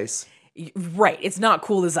way cool as ice. Right, it's not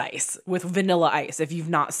Cool as Ice with Vanilla Ice if you've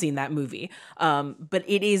not seen that movie. But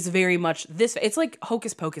it is very much this. It's like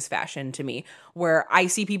Hocus Pocus fashion to me, where I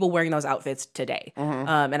see people wearing those outfits today,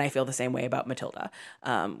 and I feel the same way about Matilda,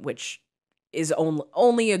 which is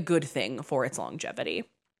only a good thing for its longevity.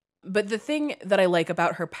 But the thing that I like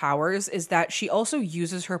about her powers is that she also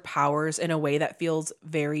uses her powers in a way that feels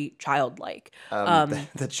very childlike.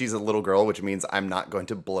 That she's a little girl, which means I'm not going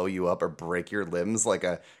to blow you up or break your limbs like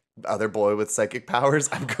a other boy with psychic powers.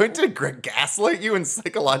 I'm going to gaslight you and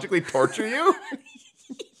psychologically torture you.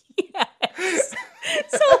 Yes.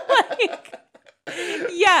 So like,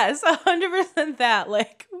 yes, 100% that.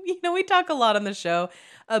 Like, we talk a lot on the show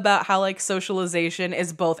about how like socialization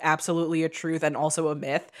is both absolutely a truth and also a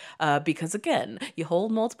myth, because again, you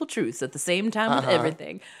hold multiple truths at the same time with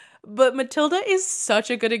everything. But Matilda is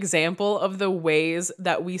such a good example of the ways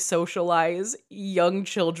that we socialize young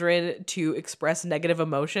children to express negative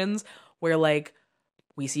emotions, where like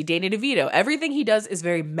we see Danny DeVito. Everything he does is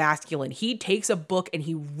very masculine. He takes a book and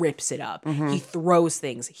he rips it up. He throws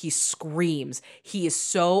things. He screams. He is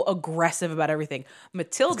so aggressive about everything.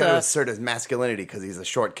 Matilda... He's got to assert his masculinity because he's a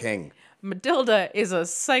short king. Matilda is a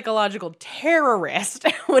psychological terrorist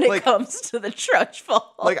when it comes to the trudgeful.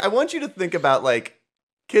 Like, I want you to think about, like,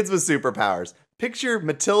 kids with superpowers. Picture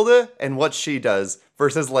Matilda and what she does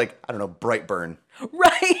versus, like, I don't know, Brightburn.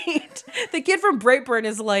 Right. The kid from Brightburn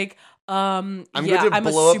is like, I'm going to I'm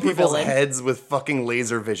blow a up people's supervillain. heads with fucking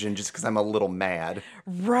laser vision just because I'm a little mad.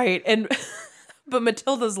 Right. But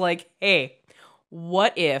Matilda's like, hey,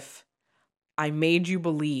 what if I made you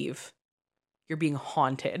believe you're being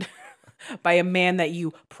haunted by a man that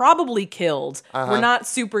you probably killed? We're not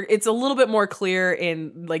super, it's a little bit more clear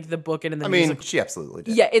in like the book and in the music. She absolutely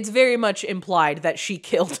did. Yeah, it's very much implied that she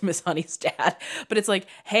killed Miss Honey's dad. But it's like,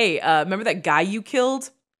 hey, remember that guy you killed?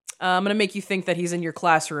 I'm going to make you think that he's in your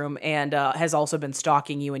classroom and has also been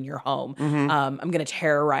stalking you in your home. I'm going to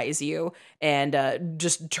terrorize you and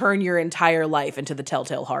just turn your entire life into the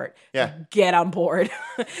Telltale Heart. Yeah. Get on board.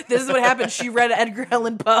 This is what happened. She read Edgar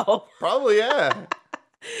Allan Poe. Probably, yeah.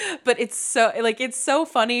 But it's so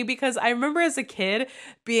funny because I remember as a kid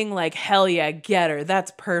being like, hell yeah, get her.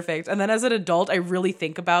 That's perfect. And then as an adult, I really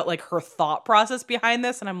think about like her thought process behind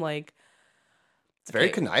this. And I'm like, It's very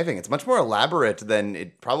conniving. It's much more elaborate than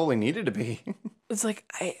it probably needed to be. it's like,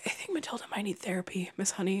 I think Matilda might need therapy,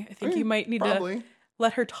 Miss Honey. I think you might need probably. to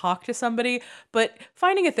let her talk to somebody. But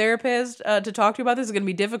finding a therapist to talk to about this is going to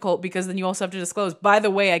be difficult because then you also have to disclose, by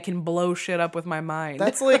the way, I can blow shit up with my mind.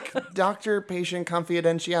 That's like doctor-patient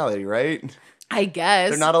confidentiality, right? I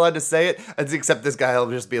guess. They're not allowed to say it, except this guy will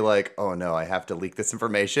just be like, oh no, I have to leak this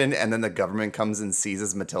information. And then the government comes and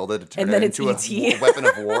seizes Matilda to turn her into a weapon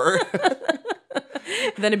of war.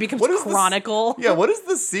 Then it becomes Chronicle. What does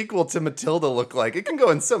the sequel to Matilda look like? It can go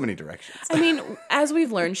in so many directions. I mean, as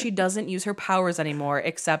we've learned, she doesn't use her powers anymore,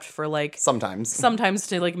 except for like... Sometimes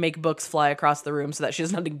to like make books fly across the room so that she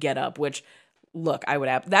doesn't have to get up, which... Look,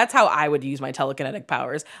 that's how I would use my telekinetic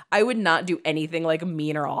powers. I would not do anything like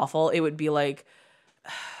mean or awful. It would be like...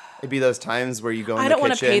 It'd be those times where you go in the kitchen. I don't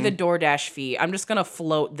want to pay the DoorDash fee. I'm just going to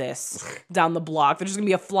float this down the block. There's just going to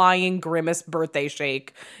be a flying Grimace birthday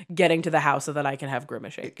shake getting to the house so that I can have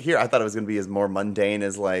Grimace shake. Here, I thought it was going to be as more mundane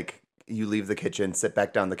as like, you leave the kitchen, sit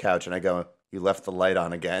back down the couch, and I go, you left the light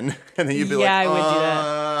on again. And then you'd be I would do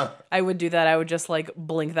that. I would do that. I would just like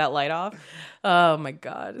blink that light off. Oh my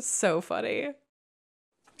God. It's so funny.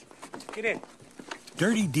 Get in.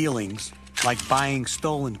 Dirty dealings, like buying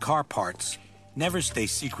stolen car parts, never stay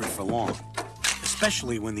secret for long,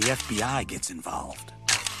 especially when the FBI gets involved.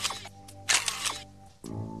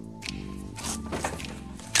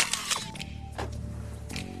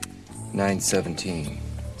 "917.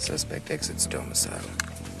 Suspect exits domicile.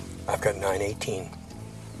 I've got 918.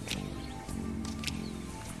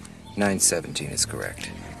 917 is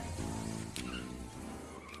correct."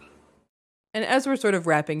 And as we're sort of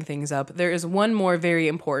wrapping things up, there is one more very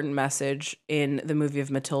important message in the movie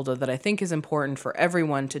of Matilda that I think is important for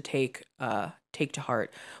everyone to take to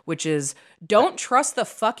heart, which is don't trust the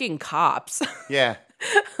fucking cops. Yeah.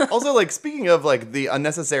 Also, like, speaking of, like, the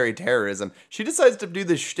unnecessary terrorism, she decides to do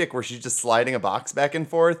this shtick where she's just sliding a box back and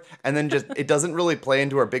forth, and then just, it doesn't really play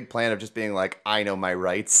into her big plan of just being like, I know my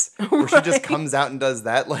rights. Where she just comes out and does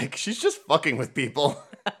that. Like, she's just fucking with people.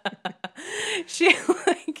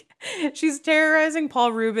 She's terrorizing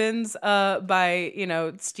Paul Rubens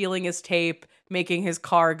by, stealing his tape, making his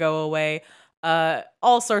car go away,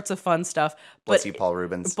 all sorts of fun stuff. Bless you, Paul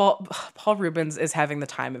Rubens. Paul Rubens is having the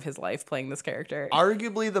time of his life playing this character.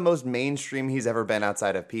 Arguably the most mainstream he's ever been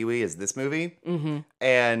outside of Pee-wee is this movie. Mm-hmm.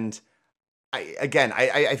 And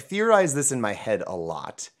I theorize this in my head a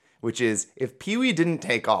lot, which is if Pee-wee didn't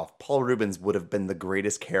take off, Paul Rubens would have been the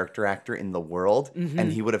greatest character actor in the world,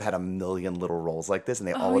 and he would have had a million little roles like this, and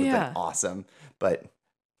they all would have been awesome. But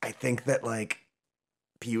I think that, like,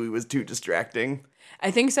 Pee-wee was too distracting.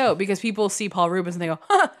 I think so, because people see Paul Rubens and they go,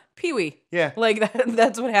 huh, Pee-wee. Yeah. Like,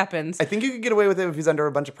 that's what happens. I think you could get away with it if he's under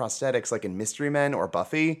a bunch of prosthetics, like in Mystery Men or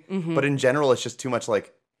Buffy. Mm-hmm. But in general, it's just too much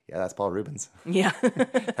like, yeah, that's Paul Rubens. Yeah.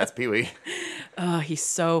 That's Pee-wee. Oh, he's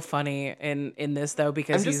so funny in this, though,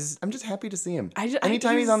 because I'm just happy to see him.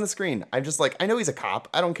 Anytime he's on the screen, I'm just like, I know he's a cop.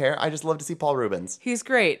 I don't care. I just love to see Paul Rubens. He's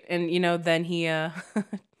great. And, then he...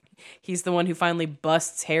 he's the one who finally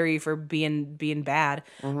busts Harry for being bad.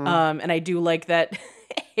 Mm-hmm. And I do like that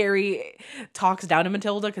Harry talks down to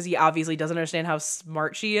Matilda because he obviously doesn't understand how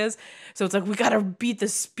smart she is. So it's like, we gotta beat the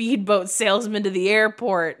speedboat salesman to the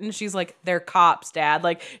airport. And she's like, they're cops, Dad.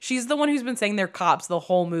 Like, she's the one who's been saying they're cops the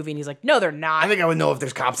whole movie. And he's like, no, they're not. I think I would know if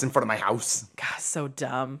there's cops in front of my house. God, so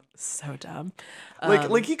dumb. So dumb.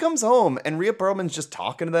 Like he comes home and Rhea Perlman's just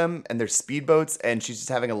talking to them and there's speedboats and she's just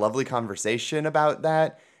having a lovely conversation about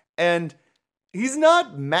that. And he's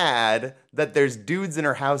not mad that there's dudes in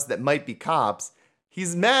her house that might be cops.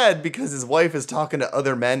 He's mad because his wife is talking to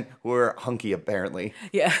other men who are hunky, apparently.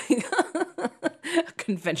 Yeah. A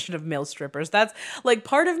convention of male strippers. That's, like,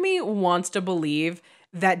 part of me wants to believe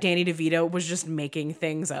that Danny DeVito was just making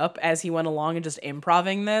things up as he went along and just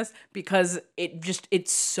improvising this, because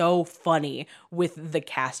it's so funny with the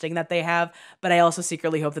casting that they have. But I also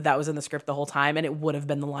secretly hope that was in the script the whole time and it would have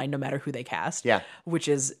been the line no matter who they cast. Yeah. Which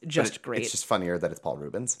is just great. It's just funnier that it's Paul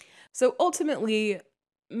Rubens. So ultimately,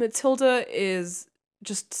 Matilda is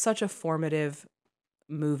just such a formative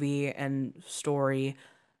movie and story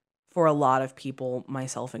for a lot of people,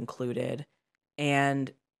 myself included.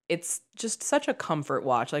 And it's just such a comfort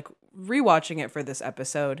watch. Like, rewatching it for this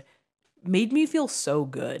episode made me feel so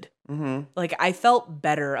good. Mm-hmm. Like, I felt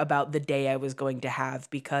better about the day I was going to have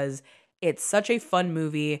because it's such a fun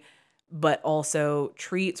movie, but also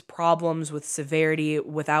treats problems with severity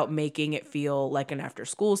without making it feel like an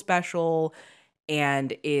after-school special,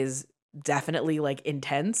 and is definitely, like,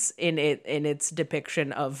 intense in its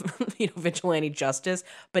depiction of vigilante justice,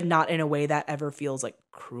 but not in a way that ever feels like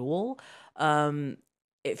cruel.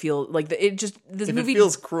 It feels like this movie. It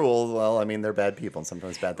feels cruel, well, I mean, they're bad people, and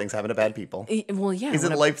sometimes bad things happen to bad people. Well, yeah.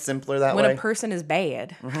 Isn't life simpler that way? When a person is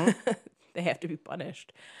bad, mm-hmm. they have to be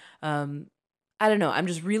punished. I don't know. I'm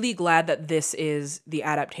just really glad that this is the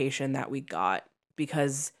adaptation that we got,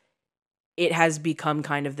 because it has become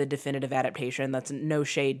kind of the definitive adaptation. That's no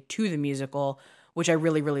shade to the musical, which I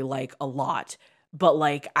really, really like a lot. But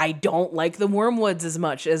like, I don't like the Wormwoods as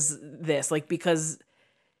much as this, like, because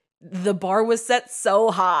the bar was set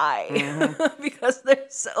so high because they're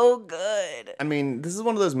so good. I mean, this is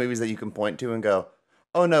one of those movies that you can point to and go,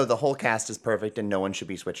 oh no, the whole cast is perfect and no one should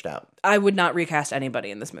be switched out. I would not recast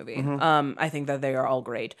anybody in this movie. I think that they are all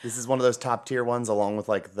great. This is one of those top tier ones along with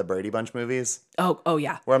like the Brady Bunch movies. Oh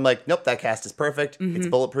yeah. Where I'm like, nope, that cast is perfect. It's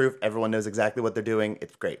bulletproof. Everyone knows exactly what they're doing.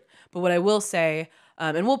 It's great. But what I will say,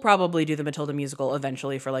 and we'll probably do the Matilda musical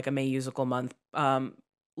eventually for like a May musical month.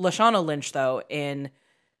 Lashana Lynch, though, in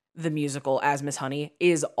the musical as Miss Honey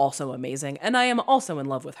is also amazing, and I am also in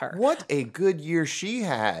love with her. What a good year she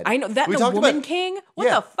had. I know that the Woman King. What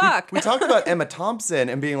the fuck? We talked about Emma Thompson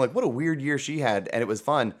and being like, what a weird year she had, and it was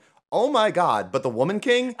fun. Oh my God, but the Woman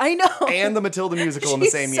King? I know. And the Matilda musical in the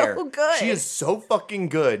same year. She's so good. She is so fucking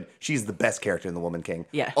good. She's the best character in the Woman King.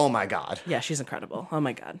 Yeah. Oh my God. Yeah, she's incredible. Oh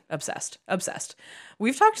my God. Obsessed. Obsessed.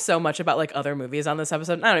 We've talked so much about like other movies on this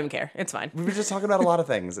episode. I don't even care. It's fine. We were just talking about a lot of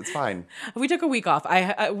things. It's fine. We took a week off.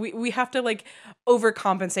 We have to like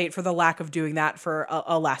overcompensate for the lack of doing that for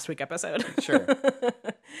a last week episode. Sure.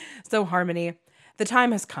 So Harmony, the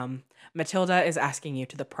time has come. Matilda is asking you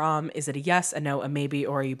to the prom. Is it a yes, a no, a maybe,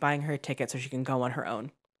 or are you buying her a ticket so she can go on her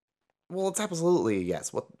own? Well, it's absolutely a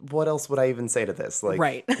yes. What else would I even say to this? Like,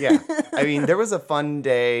 right. Yeah. I mean, there was a fun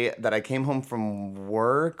day that I came home from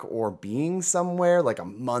work or being somewhere like a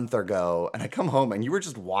month ago, and I come home and you were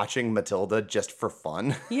just watching Matilda just for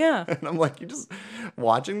fun. Yeah. And I'm like, you're just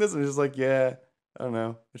watching this? And just like, yeah, I don't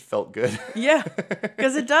know. It felt good. Yeah,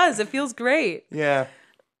 because it does. It feels great. Yeah.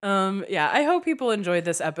 Yeah, I hope people enjoyed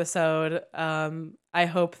this episode. I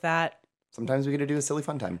hope that sometimes we get to do a silly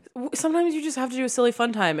fun time. Sometimes you just have to do a silly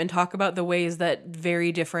fun time and talk about the ways that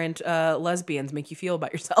very different lesbians make you feel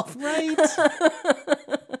about yourself. Right.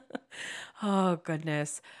 Oh,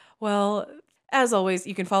 goodness. Well, as always,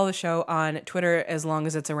 you can follow the show on Twitter as long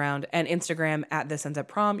as it's around, and Instagram at This Ends at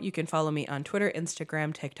Prom. You can follow me on Twitter,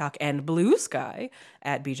 Instagram, TikTok, and Blue Sky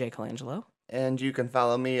at BJ Colangelo. And you can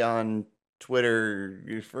follow me on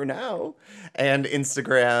Twitter for now, and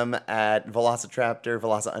Instagram at Velocitraptor,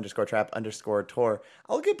 Veloci_trap_tour.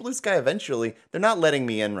 I'll get Blue Sky eventually. They're not letting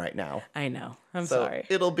me in right now. I know. I'm sorry.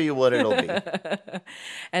 It'll be what it'll be.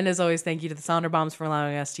 And as always, thank you to the Sonderbombs for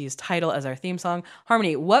allowing us to use Tidal as our theme song.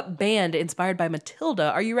 Harmony, what band inspired by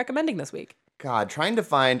Matilda are you recommending this week? God, trying to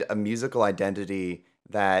find a musical identity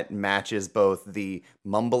that matches both the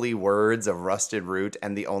mumbly words of Rusted Root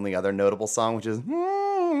and the only other notable song, which is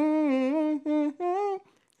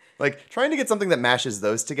like trying to get something that mashes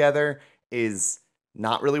those together is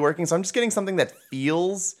not really working. So I'm just getting something that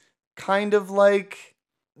feels kind of like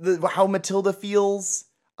how Matilda feels.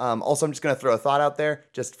 Also, I'm just going to throw a thought out there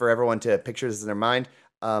just for everyone to picture this in their mind.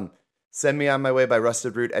 Send Me On My Way by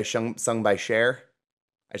Rusted Root as sung by Cher.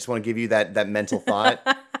 I just want to give you that mental thought.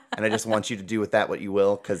 And I just want you to do with that what you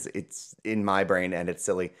will, because it's in my brain and it's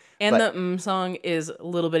silly. And the song is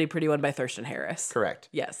Little Bitty Pretty One by Thurston Harris. Correct.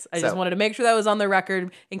 Yes. I just wanted to make sure that was on the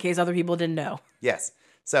record in case other people didn't know. Yes.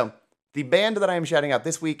 So the band that I am shouting out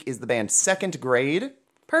this week is the band Second Grade.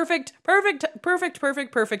 Perfect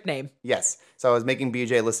name. Yes. So I was making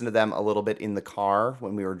BJ listen to them a little bit in the car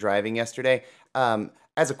when we were driving yesterday.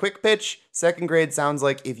 As a quick pitch, Second Grade sounds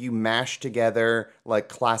like if you mash together like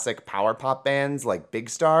classic power pop bands like Big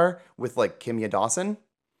Star with like Kimya Dawson.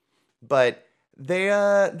 But they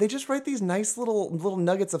just write these nice little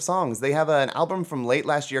nuggets of songs. They have an album from late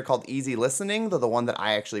last year called Easy Listening, though the one that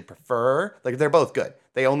I actually prefer, like they're both good.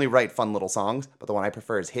 They only write fun little songs, but the one I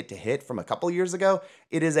prefer is Hit to Hit from a couple years ago.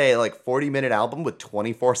 It is a like 40-minute album with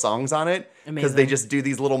 24 songs on it. Because they just do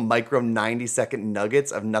these little micro 90-second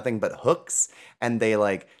nuggets of nothing but hooks, and they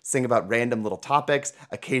like sing about random little topics,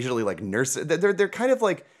 occasionally like they're kind of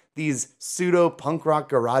like these pseudo punk rock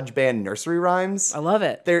garage band nursery rhymes. I love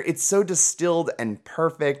it. It's so distilled and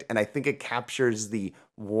perfect, and I think it captures the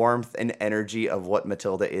warmth and energy of what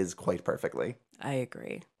Matilda is quite perfectly. I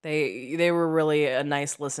agree. They were really a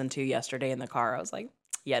nice listen to yesterday in the car. I was like,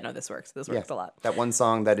 yeah, no, this works. This works a lot. That one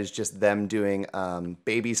song that is just them doing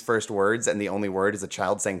baby's first words, and the only word is a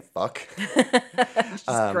child saying fuck.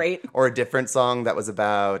 Great. Or a different song that was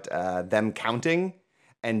about them counting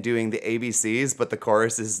and doing the ABCs, but the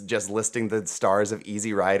chorus is just listing the stars of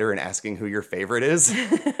Easy Rider and asking who your favorite is.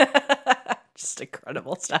 Just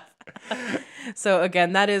incredible stuff. So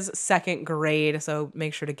again, that is Second Grade, so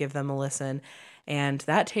make sure to give them a listen. And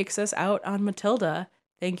that takes us out on Matilda.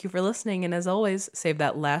 Thank you for listening, and as always, save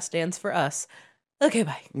that last dance for us. Okay,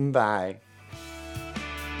 bye. Bye.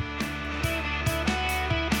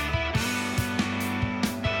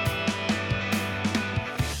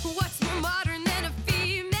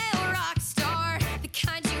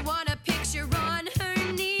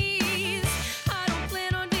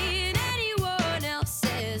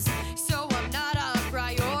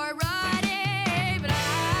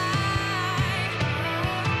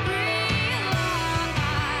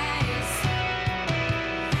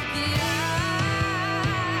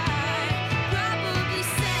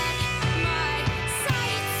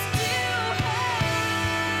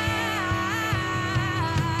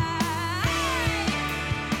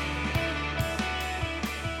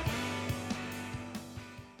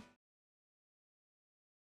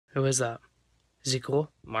 Who is that? Is he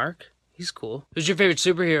cool? Mark? He's cool. Who's your favorite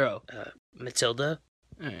superhero? Matilda?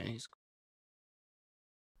 He's cool.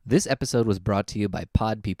 This episode was brought to you by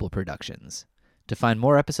Pod People Productions. To find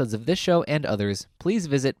more episodes of this show and others, please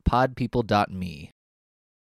visit podpeople.me.